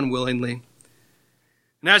did it unwillingly.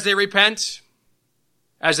 And as they repent,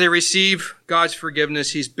 as they receive God's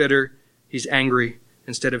forgiveness, he's bitter, he's angry,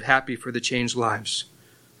 instead of happy for the changed lives.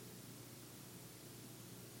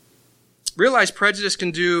 Realize prejudice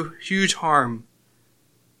can do huge harm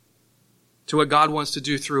to what God wants to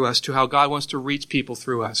do through us, to how God wants to reach people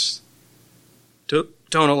through us. Don't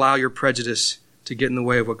allow your prejudice to get in the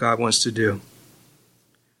way of what God wants to do.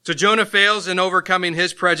 So Jonah fails in overcoming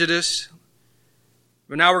his prejudice.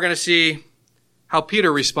 But now we're going to see how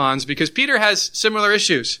Peter responds, because Peter has similar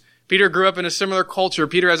issues. Peter grew up in a similar culture.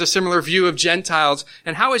 Peter has a similar view of Gentiles.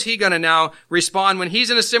 And how is he going to now respond when he's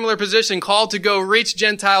in a similar position, called to go reach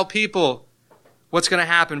Gentile people? What's going to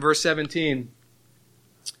happen? Verse 17.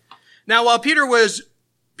 Now, while Peter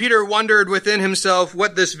wondered within himself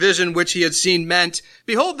what this vision which he had seen meant,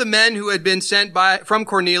 behold, the men who had been sent from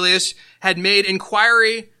Cornelius had made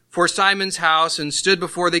inquiry for Simon's house and stood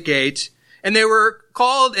before the gate. And they were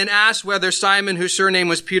called and asked whether Simon, whose surname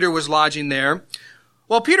was Peter, was lodging there.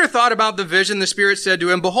 While Peter thought about the vision, the Spirit said to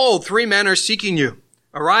him, behold, 3 men are seeking you.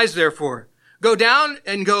 Arise, therefore. Go down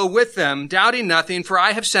and go with them, doubting nothing, for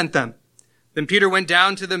I have sent them. Then Peter went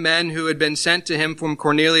down to the men who had been sent to him from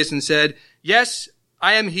Cornelius and said, yes,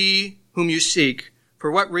 I am he whom you seek.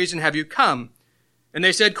 For what reason have you come? And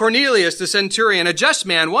they said, Cornelius, the centurion, a just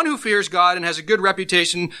man, one who fears God and has a good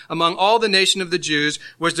reputation among all the nation of the Jews,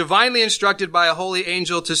 was divinely instructed by a holy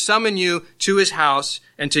angel to summon you to his house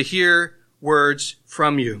and to hear words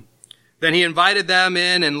from you. Then he invited them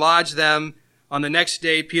in and lodged them. On the next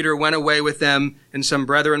day, Peter went away with them, and some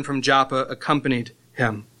brethren from Joppa accompanied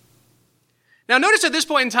him. Now notice at this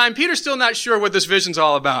point in time, Peter's still not sure what this vision's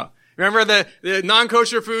all about. Remember the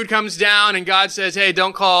non-kosher food comes down and God says, hey,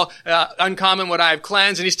 don't call uncommon what I have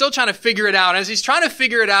cleansed. And he's still trying to figure it out. And as he's trying to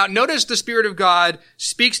figure it out, notice the Spirit of God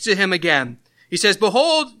speaks to him again. He says,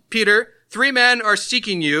 behold, Peter, 3 men are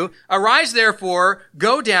seeking you. Arise, therefore,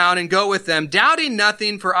 go down and go with them, doubting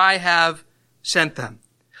nothing, for I have sent them.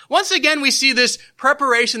 Once again, we see this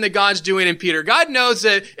preparation that God's doing in Peter. God knows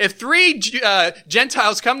that if 3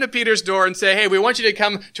 Gentiles come to Peter's door and say, hey, we want you to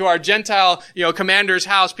come to our Gentile, commander's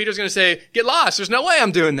house, Peter's going to say, get lost. There's no way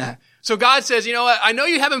I'm doing that. So God says, you know what? I know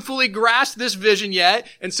you haven't fully grasped this vision yet.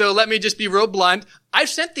 And so let me just be real blunt. I've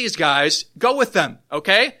sent these guys. Go with them.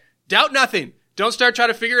 Okay? Doubt nothing. Don't start trying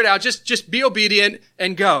to figure it out. Just be obedient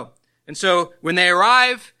and go. And so when they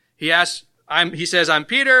arrive, he says, I'm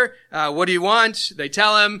Peter. What do you want? They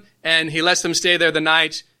tell him, and he lets them stay there the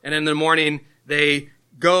night. And in the morning, they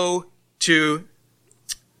go to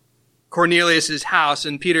Cornelius' house,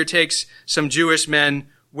 and Peter takes some Jewish men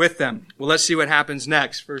with them. Well, let's see what happens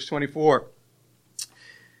next. Verse 24.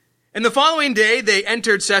 And the following day, they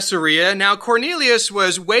entered Caesarea. Now Cornelius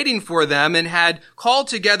was waiting for them and had called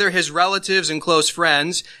together his relatives and close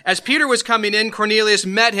friends. As Peter was coming in, Cornelius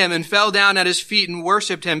met him and fell down at his feet and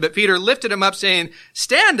worshipped him. But Peter lifted him up, saying,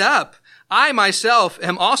 stand up. I myself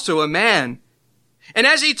am also a man. And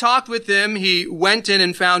as he talked with them, he went in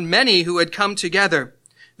and found many who had come together.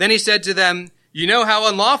 Then he said to them, you know how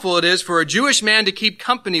unlawful it is for a Jewish man to keep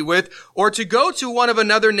company with or to go to one of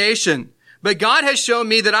another nation. But God has shown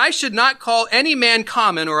me that I should not call any man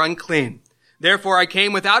common or unclean. Therefore I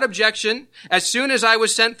came without objection as soon as I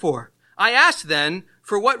was sent for. I asked then,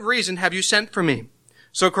 for what reason have you sent for me?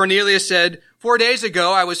 So Cornelius said, 4 days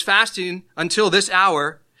ago I was fasting until this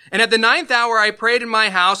hour. And at the 9th hour I prayed in my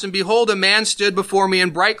house, and behold, a man stood before me in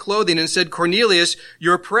bright clothing and said, Cornelius,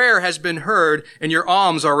 your prayer has been heard, and your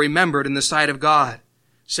alms are remembered in the sight of God.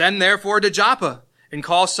 Send therefore to Joppa, and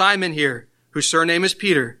call Simon here, whose surname is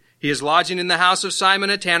Peter. He is lodging in the house of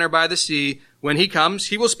Simon a tanner by the sea. When he comes,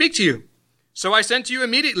 he will speak to you. So I sent to you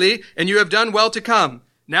immediately, and you have done well to come.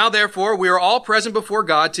 Now therefore we are all present before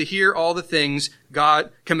God to hear all the things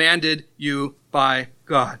God commanded you by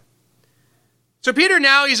God. So Peter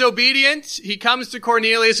now, he's obedient. He comes to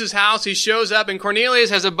Cornelius' house. He shows up, and Cornelius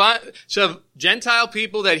has a bunch of Gentile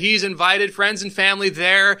people that he's invited, friends and family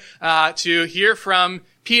there to hear from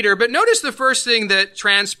Peter. But notice the first thing that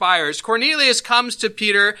transpires. Cornelius comes to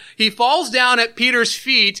Peter. He falls down at Peter's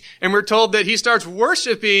feet, and we're told that he starts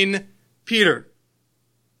worshiping Peter.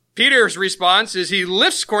 Peter's response is he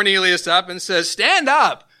lifts Cornelius up and says, stand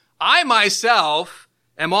up. I myself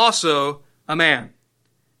am also a man.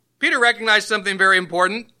 Peter recognized something very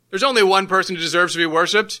important. There's only one person who deserves to be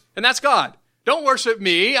worshiped, and that's God. Don't worship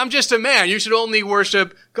me. I'm just a man. You should only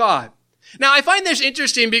worship God. Now, I find this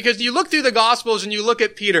interesting because you look through the Gospels and you look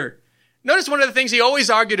at Peter. Notice one of the things he always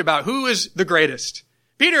argued about, who is the greatest?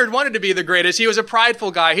 Peter had wanted to be the greatest. He was a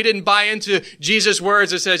prideful guy. He didn't buy into Jesus'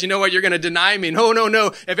 words that says, you know what, you're going to deny me. No.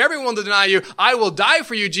 If everyone will deny you, I will die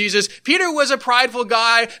for you, Jesus. Peter was a prideful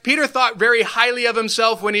guy. Peter thought very highly of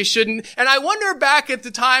himself when he shouldn't. And I wonder back at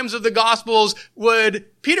the times of the Gospels, would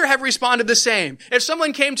Peter have responded the same? If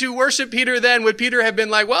someone came to worship Peter then, would Peter have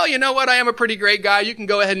been like, well, you know what, I am a pretty great guy. You can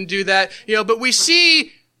go ahead and do that. But we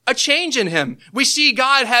see a change in him. We see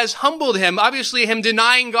God has humbled him. Obviously, him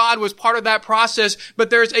denying God was part of that process, but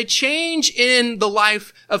there's a change in the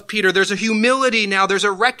life of Peter. There's a humility now. There's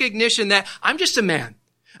a recognition that I'm just a man.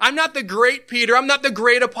 I'm not the great Peter. I'm not the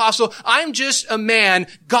great apostle. I'm just a man.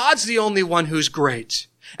 God's the only one who's great.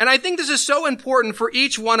 And I think this is so important for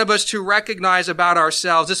each one of us to recognize about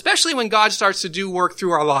ourselves, especially when God starts to do work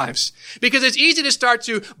through our lives. Because it's easy to start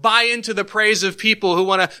to buy into the praise of people who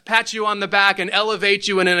want to pat you on the back and elevate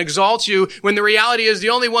you and exalt you, when the reality is the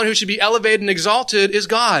only one who should be elevated and exalted is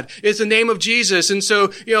God. It's the name of Jesus. And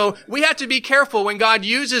so, we have to be careful when God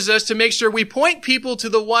uses us to make sure we point people to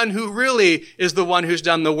the one who really is the one who's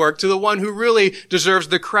done the work, to the one who really deserves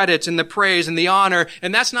the credit and the praise and the honor.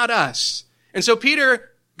 And that's not us. And so Peter,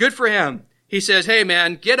 good for him. He says, hey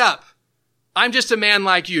man, get up. I'm just a man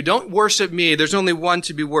like you. Don't worship me. There's only one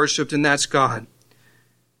to be worshiped, and that's God.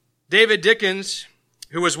 David Dickens,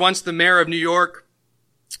 who was once the mayor of New York,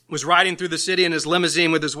 was riding through the city in his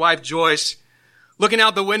limousine with his wife Joyce. Looking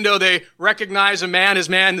out the window, they recognized a man. His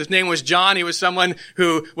name was John. He was someone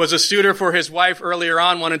who was a suitor for his wife earlier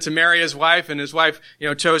on, wanted to marry his wife, and his wife,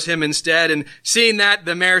 chose him instead. And seeing that,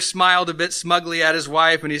 the mayor smiled a bit smugly at his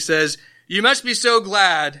wife, and he says, you must be so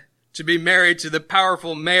glad to be married to the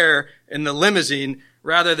powerful mayor in the limousine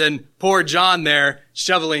rather than poor John there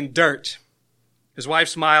shoveling dirt. His wife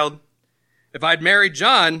smiled. If I'd married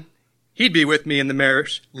John, he'd be with me in the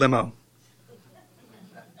mayor's limo.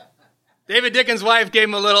 David Dickens' wife gave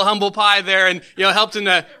him a little humble pie there and, helped him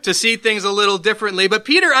to see things a little differently. But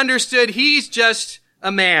Peter understood he's just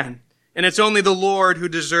a man, and it's only the Lord who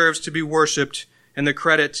deserves to be worshiped, and the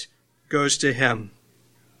credit goes to him.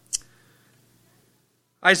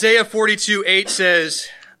 Isaiah 42:8 says,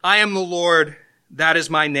 I am the Lord, that is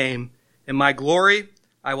my name, and my glory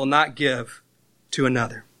I will not give to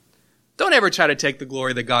another. Don't ever try to take the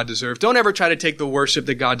glory that God deserves. Don't ever try to take the worship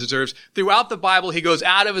that God deserves. Throughout the Bible, he goes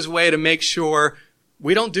out of his way to make sure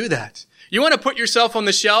we don't do that. You want to put yourself on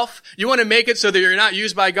the shelf? You want to make it so that you're not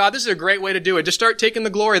used by God? This is a great way to do it. Just start taking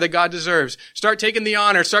the glory that God deserves. Start taking the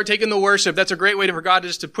honor. Start taking the worship. That's a great way for God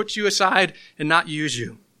just to put you aside and not use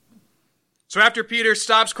you. So after Peter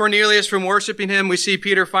stops Cornelius from worshiping him, we see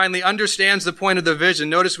Peter finally understands the point of the vision.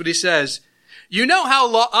 Notice what he says. You know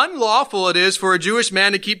how unlawful it is for a Jewish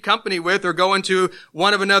man to keep company with or go into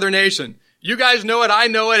one of another nation. You guys know it. I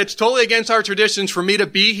know it. It's totally against our traditions for me to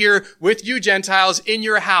be here with you Gentiles in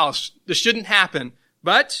your house. This shouldn't happen.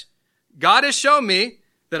 But God has shown me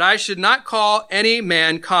that I should not call any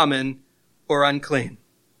man common or unclean.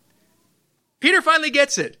 Peter finally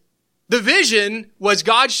gets it. The vision was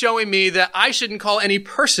God showing me that I shouldn't call any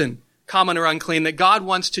person common or unclean, that God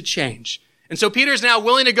wants to change. And so Peter's now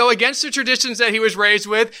willing to go against the traditions that he was raised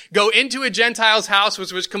with, go into a Gentile's house,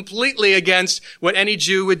 which was completely against what any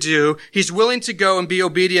Jew would do. He's willing to go and be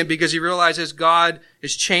obedient because he realizes God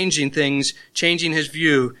is changing things, changing his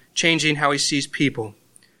view, changing how he sees people.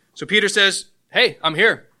 So Peter says, hey, I'm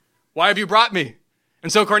here. Why have you brought me?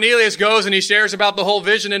 And so Cornelius goes and he shares about the whole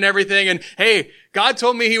vision and everything. And hey, God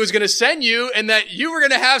told me he was going to send you and that you were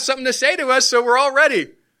going to have something to say to us, so we're all ready.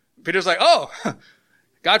 Peter's like, oh,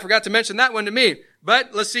 God forgot to mention that one to me.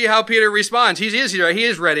 But let's see how Peter responds. He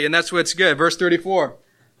is ready, and that's what's good. Verse 34.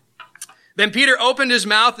 Then Peter opened his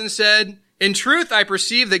mouth and said, in truth, I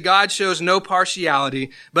perceive that God shows no partiality,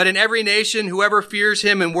 but in every nation, whoever fears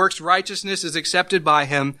him and works righteousness is accepted by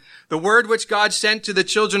him. The word which God sent to the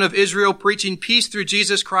children of Israel, preaching peace through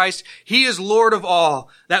Jesus Christ, he is Lord of all.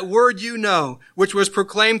 That word you know, which was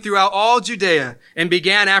proclaimed throughout all Judea and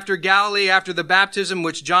began after Galilee, after the baptism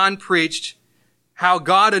which John preached, how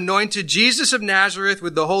God anointed Jesus of Nazareth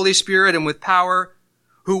with the Holy Spirit and with power,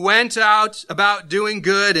 who went out about doing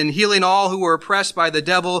good and healing all who were oppressed by the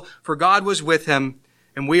devil, for God was with him.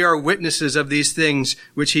 And we are witnesses of these things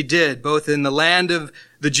which he did, both in the land of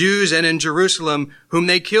the Jews and in Jerusalem, whom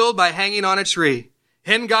they killed by hanging on a tree.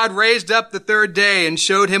 Him God raised up the third day and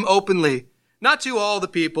showed him openly, not to all the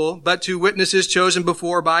people, but to witnesses chosen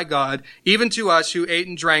before by God, even to us who ate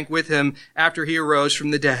and drank with him after he arose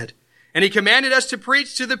from the dead. And he commanded us to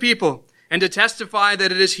preach to the people and to testify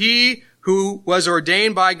that it is he who was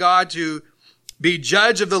ordained by God to be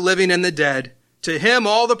judge of the living and the dead. To him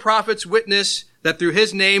all the prophets witness that through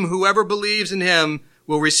his name whoever believes in him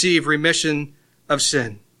will receive remission of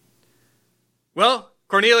sin. Well,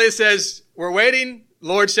 Cornelius says, we're waiting.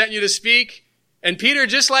 Lord sent you to speak. And Peter,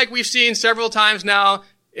 just like we've seen several times now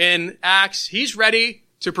in Acts, he's ready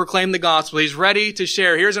to proclaim the gospel. He's ready to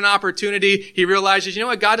share. Here's an opportunity. He realizes, you know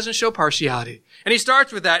what? God doesn't show partiality. And he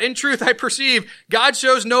starts with that. In truth, I perceive God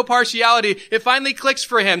shows no partiality. It finally clicks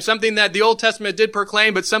for him. Something that the Old Testament did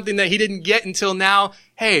proclaim, but something that he didn't get until now.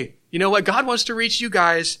 Hey, you know what? God wants to reach you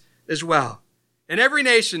guys as well. In every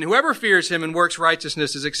nation, whoever fears him and works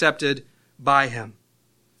righteousness is accepted by him.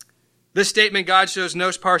 This statement, God shows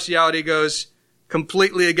no partiality, goes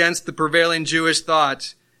completely against the prevailing Jewish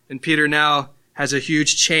thought. And Peter now has a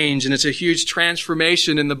huge change, and it's a huge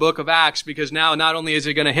transformation in the book of Acts, because now not only is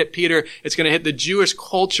it going to hit Peter, it's going to hit the Jewish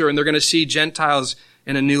culture, and they're going to see Gentiles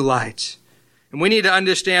in a new light. And we need to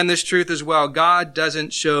understand this truth as well. God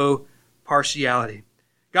doesn't show partiality.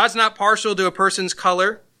 God's not partial to a person's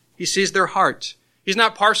color. He sees their heart. He's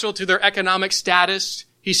not partial to their economic status.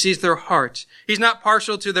 He sees their heart. He's not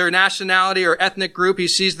partial to their nationality or ethnic group. He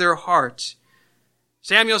sees their heart.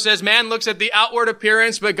 Samuel says, man looks at the outward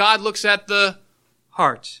appearance, but God looks at the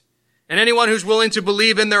heart. And anyone who's willing to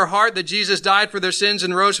believe in their heart that Jesus died for their sins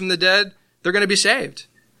and rose from the dead, they're going to be saved.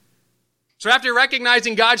 So after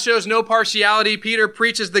recognizing God shows no partiality, Peter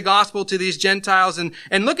preaches the gospel to these Gentiles,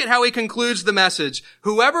 and look at how he concludes the message.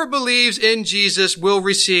 Whoever believes in Jesus will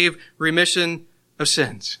receive remission of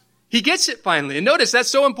sins. He gets it finally. And notice that's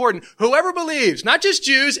so important. Whoever believes, not just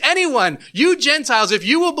Jews, anyone, you Gentiles, if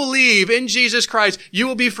you will believe in Jesus Christ, you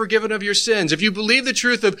will be forgiven of your sins. If you believe the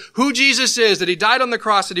truth of who Jesus is, that he died on the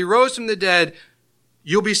cross, that he rose from the dead,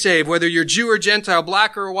 you'll be saved. Whether you're Jew or Gentile,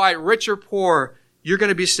 black or white, rich or poor, you're going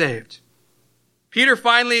to be saved. Peter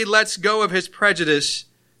finally lets go of his prejudice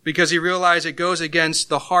because he realized it goes against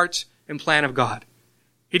the heart and plan of God.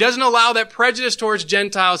 He doesn't allow that prejudice towards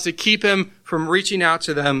Gentiles to keep him from reaching out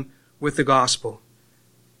to them with the gospel.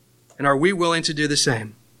 And are we willing to do the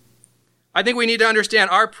same? I think we need to understand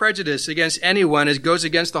our prejudice against anyone goes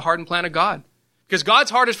against the heart and plan of God. Because God's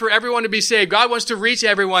heart is for everyone to be saved. God wants to reach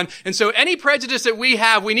everyone. And so any prejudice that we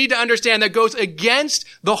have, we need to understand that goes against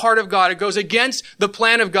the heart of God. It goes against the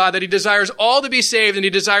plan of God, that he desires all to be saved, and he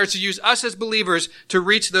desires to use us as believers to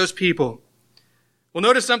reach those people. Well,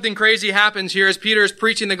 notice something crazy happens here as Peter is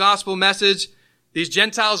preaching the gospel message. These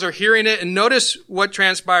Gentiles are hearing it, and notice what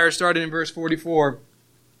transpires starting in verse 44.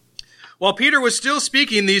 While Peter was still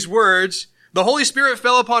speaking these words, the Holy Spirit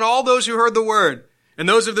fell upon all those who heard the word, and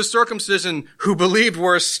those of the circumcision who believed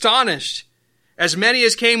were astonished, as many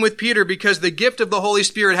as came with Peter, because the gift of the Holy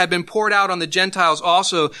Spirit had been poured out on the Gentiles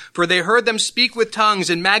also, for they heard them speak with tongues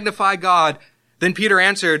and magnify God. Then Peter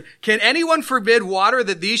answered, can anyone forbid water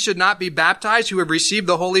that these should not be baptized who have received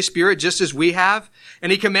the Holy Spirit just as we have?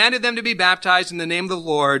 And he commanded them to be baptized in the name of the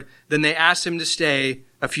Lord. Then they asked him to stay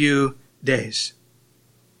a few days.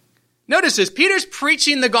 Notice this. Peter's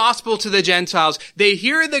preaching the gospel to the Gentiles. They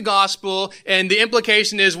hear the gospel, and the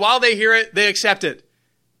implication is while they hear it, they accept it.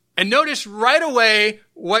 And notice right away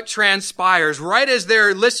what transpires. Right as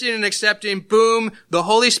they're listening and accepting, boom, the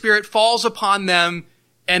Holy Spirit falls upon them,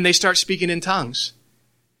 and they start speaking in tongues.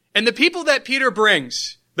 And the people that Peter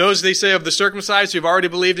brings, those they say of the circumcised who've already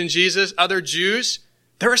believed in Jesus, other Jews,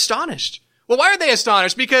 they're astonished. Well, why are they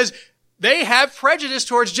astonished? Because they have prejudice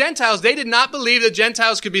towards Gentiles. They did not believe that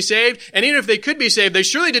Gentiles could be saved. And even if they could be saved, they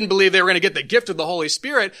surely didn't believe they were going to get the gift of the Holy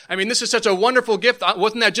Spirit. I mean, this is such a wonderful gift.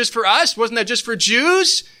 Wasn't that just for us? Wasn't that just for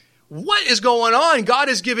Jews? What is going on? God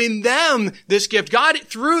is giving them this gift. God,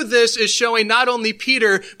 through this, is showing not only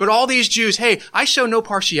Peter, but all these Jews, hey, I show no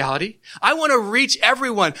partiality. I want to reach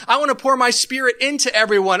everyone. I want to pour my Spirit into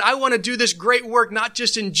everyone. I want to do this great work, not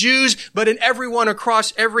just in Jews, but in everyone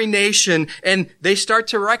across every nation. And they start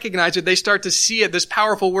to recognize it. They start to see it, this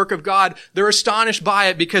powerful work of God. They're astonished by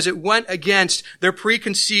it because it went against their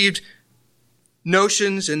preconceived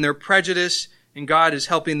notions and their prejudice. And God is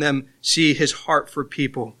helping them see his heart for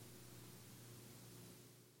people.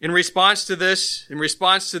 In response to this, in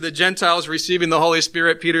response to the Gentiles receiving the Holy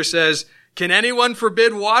Spirit, Peter says, can anyone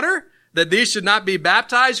forbid water that these should not be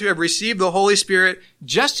baptized who have received the Holy Spirit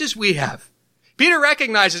just as we have? Peter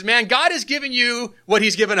recognizes, man, God has given you what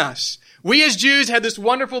he's given us. We as Jews had this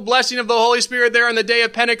wonderful blessing of the Holy Spirit there on the day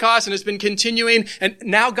of Pentecost, and it's been continuing, and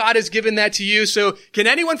now God has given that to you. So can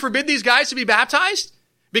anyone forbid these guys to be baptized?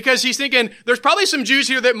 Because he's thinking, there's probably some Jews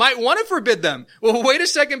here that might want to forbid them. Well, wait a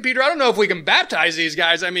second, Peter. I don't know if we can baptize these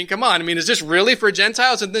guys. I mean, come on. I mean, is this really for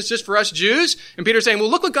Gentiles? Isn't this just for us Jews? And Peter's saying, well,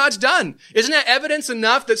 look what God's done. Isn't that evidence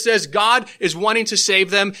enough that says God is wanting to save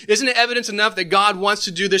them? Isn't it evidence enough that God wants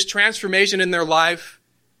to do this transformation in their life?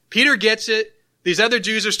 Peter gets it. These other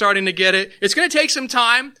Jews are starting to get it. It's going to take some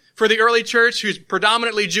time for the early church, who's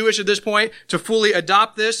predominantly Jewish at this point, to fully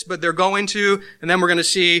adopt this, but they're going to, and then we're going to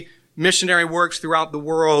see missionary works throughout the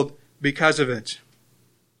world because of it.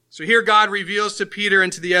 So here God reveals to Peter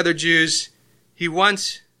and to the other Jews, he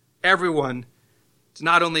wants everyone to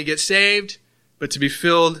not only get saved, but to be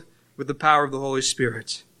filled with the power of the Holy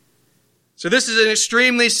Spirit. So this is an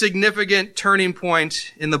extremely significant turning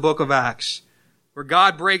point in the book of Acts, where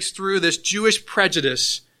God breaks through this Jewish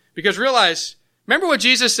prejudice. Because realize, remember what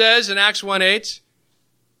Jesus says in Acts 1:8?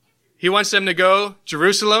 He wants them to go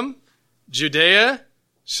Jerusalem, Judea,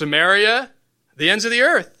 Samaria, the ends of the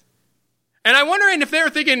earth. And I'm wondering if they were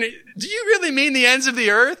thinking, do you really mean the ends of the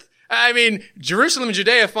earth? I mean, Jerusalem and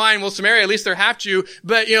Judea, fine. Well, Samaria, at least they're half Jew.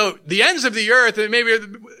 But, the ends of the earth,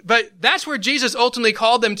 but that's where Jesus ultimately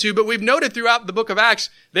called them to. But we've noted throughout the book of Acts,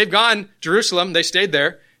 they've gone Jerusalem. They stayed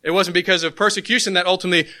there. It wasn't because of persecution that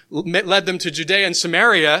ultimately led them to Judea and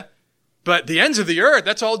Samaria. But the ends of the earth,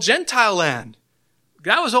 that's all Gentile land.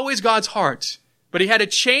 That was always God's heart. But he had to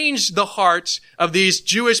change the hearts of these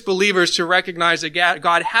Jewish believers to recognize that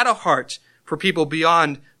God had a heart for people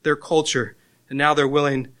beyond their culture. And now they're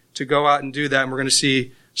willing to go out and do that. And we're going to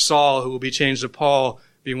see Saul, who will be changed to Paul,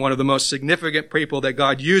 being one of the most significant people that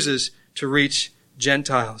God uses to reach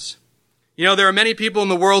Gentiles. There are many people in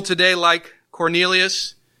the world today like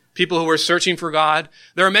Cornelius, people who are searching for God.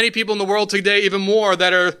 There are many people in the world today, even more,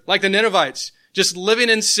 that are like the Ninevites, just living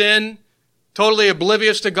in sin, totally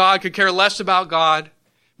oblivious to God, could care less about God.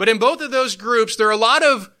 But in both of those groups, there are a lot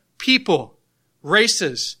of people,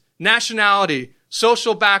 races, nationality,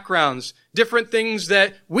 social backgrounds, different things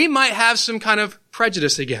that we might have some kind of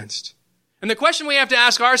prejudice against. And the question we have to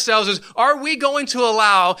ask ourselves is, are we going to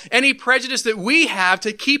allow any prejudice that we have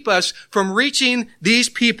to keep us from reaching these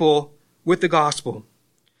people with the gospel?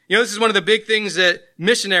 This is one of the big things that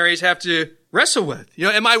missionaries have to wrestle with.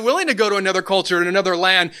 Am I willing to go to another culture in another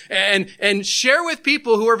land and share with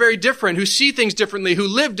people who are very different, who see things differently, who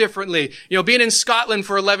live differently? Being in Scotland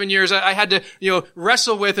for 11 years, I had to,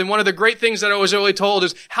 wrestle with, and one of the great things that I was really told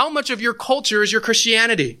is how much of your culture is your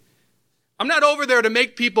Christianity? I'm not over there to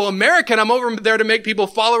make people American. I'm over there to make people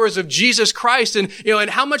followers of Jesus Christ. And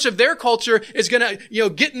how much of their culture is going to,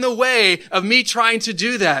 get in the way of me trying to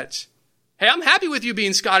do that? Hey, I'm happy with you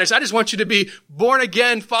being Scottish. I just want you to be born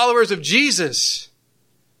again followers of Jesus.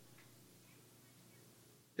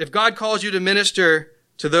 If God calls you to minister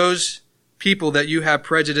to those people that you have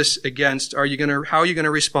prejudice against, how are you going to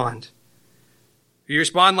respond? Do you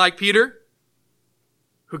respond like Peter,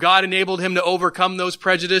 who God enabled him to overcome those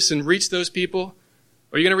prejudice and reach those people?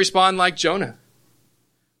 Or are you going to respond like Jonah,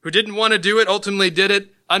 who didn't want to do it, ultimately did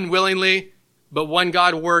it unwillingly, but when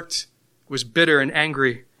God worked, was bitter and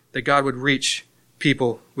angry that God would reach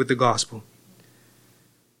people with the gospel?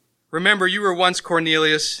 Remember, you were once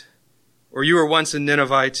Cornelius, or you were once a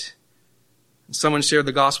Ninevite, and someone shared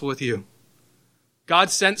the gospel with you. God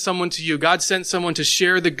sent someone to you. God sent someone to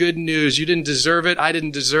share the good news. You didn't deserve it. I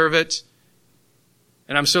didn't deserve it.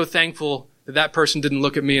 And I'm so thankful that that person didn't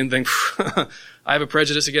look at me and think, I have a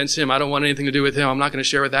prejudice against him. I don't want anything to do with him. I'm not going to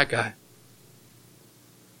share with that guy.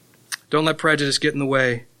 Don't let prejudice get in the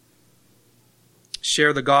way.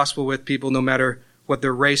 Share the gospel with people no matter what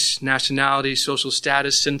their race, nationality, social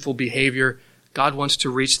status, sinful behavior. God wants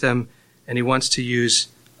to reach them, and he wants to use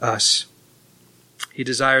us. He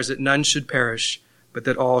desires that none should perish, but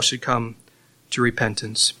that all should come to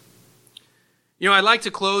repentance. I'd like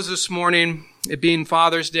to close this morning, it being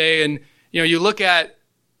Father's Day, and you look at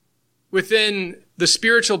within the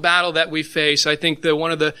spiritual battle that we face, I think that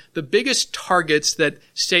one of the biggest targets that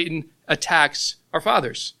Satan attacks are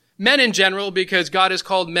fathers. Men in general, because God has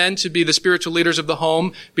called men to be the spiritual leaders of the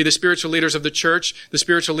home, be the spiritual leaders of the church, the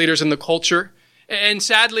spiritual leaders in the culture. And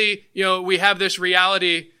sadly, we have this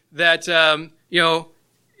reality that,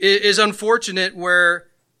 is unfortunate, where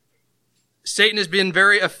Satan has been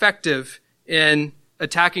very effective in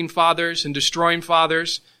attacking fathers and destroying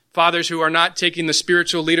fathers who are not taking the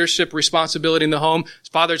spiritual leadership responsibility in the home,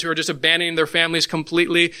 fathers who are just abandoning their families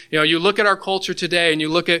completely. You look at our culture today and you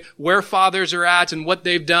look at where fathers are at and what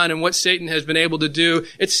they've done and what Satan has been able to do.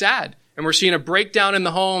 It's sad. And we're seeing a breakdown in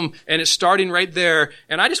the home, and it's starting right there.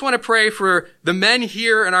 And I just want to pray for the men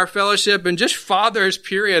here in our fellowship and just fathers,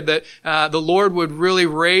 period, that the Lord would really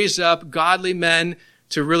raise up godly men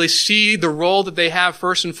to really see the role that they have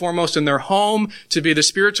first and foremost in their home, to be the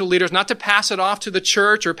spiritual leaders, not to pass it off to the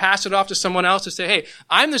church or pass it off to someone else, to say, hey,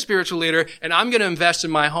 I'm the spiritual leader and I'm going to invest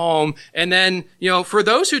in my home. And then, for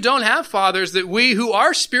those who don't have fathers, that we who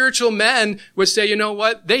are spiritual men would say, you know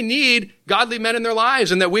what? They need godly men in their lives,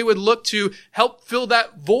 and that we would look to help fill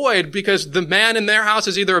that void because the man in their house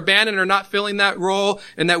is either abandoned or not filling that role,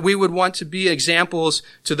 and that we would want to be examples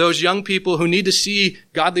to those young people who need to see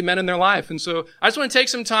godly men in their life. And so I just want to take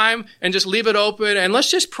some time and just leave it open, and let's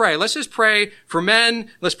just pray. Let's just pray for men.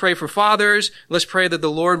 Let's pray for fathers. Let's pray that the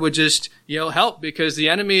Lord would just, help, because the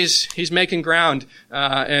enemy's, he's making ground,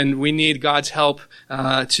 and we need God's help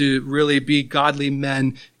to really be godly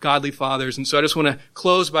men, godly fathers. And so I just want to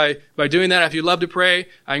close by doing that. If you'd love to pray,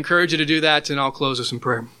 I encourage you to do that, and I'll close us in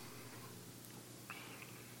prayer.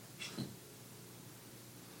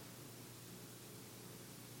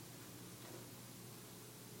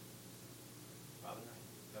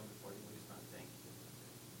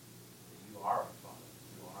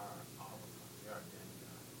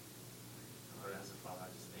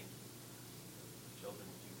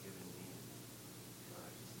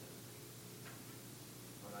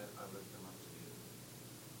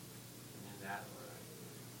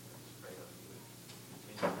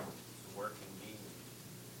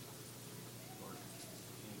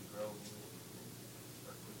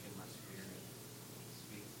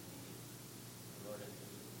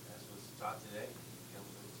 Taught today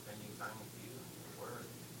comes with spending time with you and your word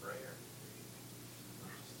and prayer.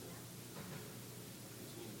 Just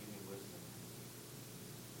continue to give me wisdom,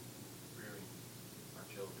 rearing our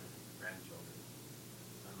children, grandchildren,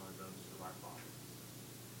 and Lord, those who are fathers.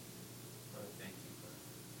 Lord, thank you for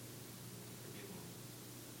giving me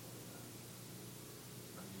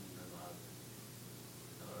your love.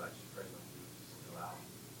 And Lord, I just pray, Lord, you just allow,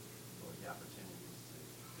 Lord, the opportunities to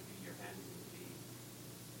be your hands and feet.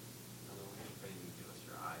 We pray that you give us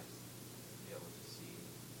your eyes to be able to see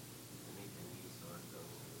and meet the needs, Lord,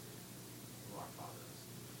 those who are fathers.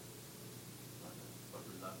 Lord,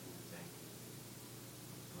 we love you and thank you.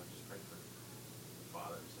 And Lord, just pray for the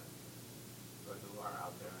fathers and Lord, who are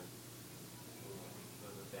out there and who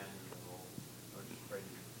have abandoned the role. Lord, just pray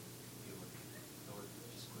that you would, Lord,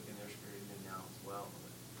 just quicken their spirit even now as well.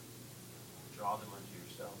 Lord, draw them unto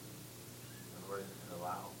yourself. And Lord, and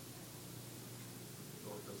allow,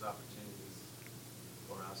 Lord, those opportunities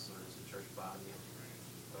for us, Lord, as a church body, and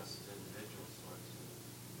for us as individuals, Lord,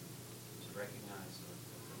 to recognize, Lord,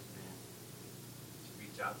 those men, to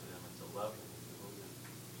reach out to them and to love them.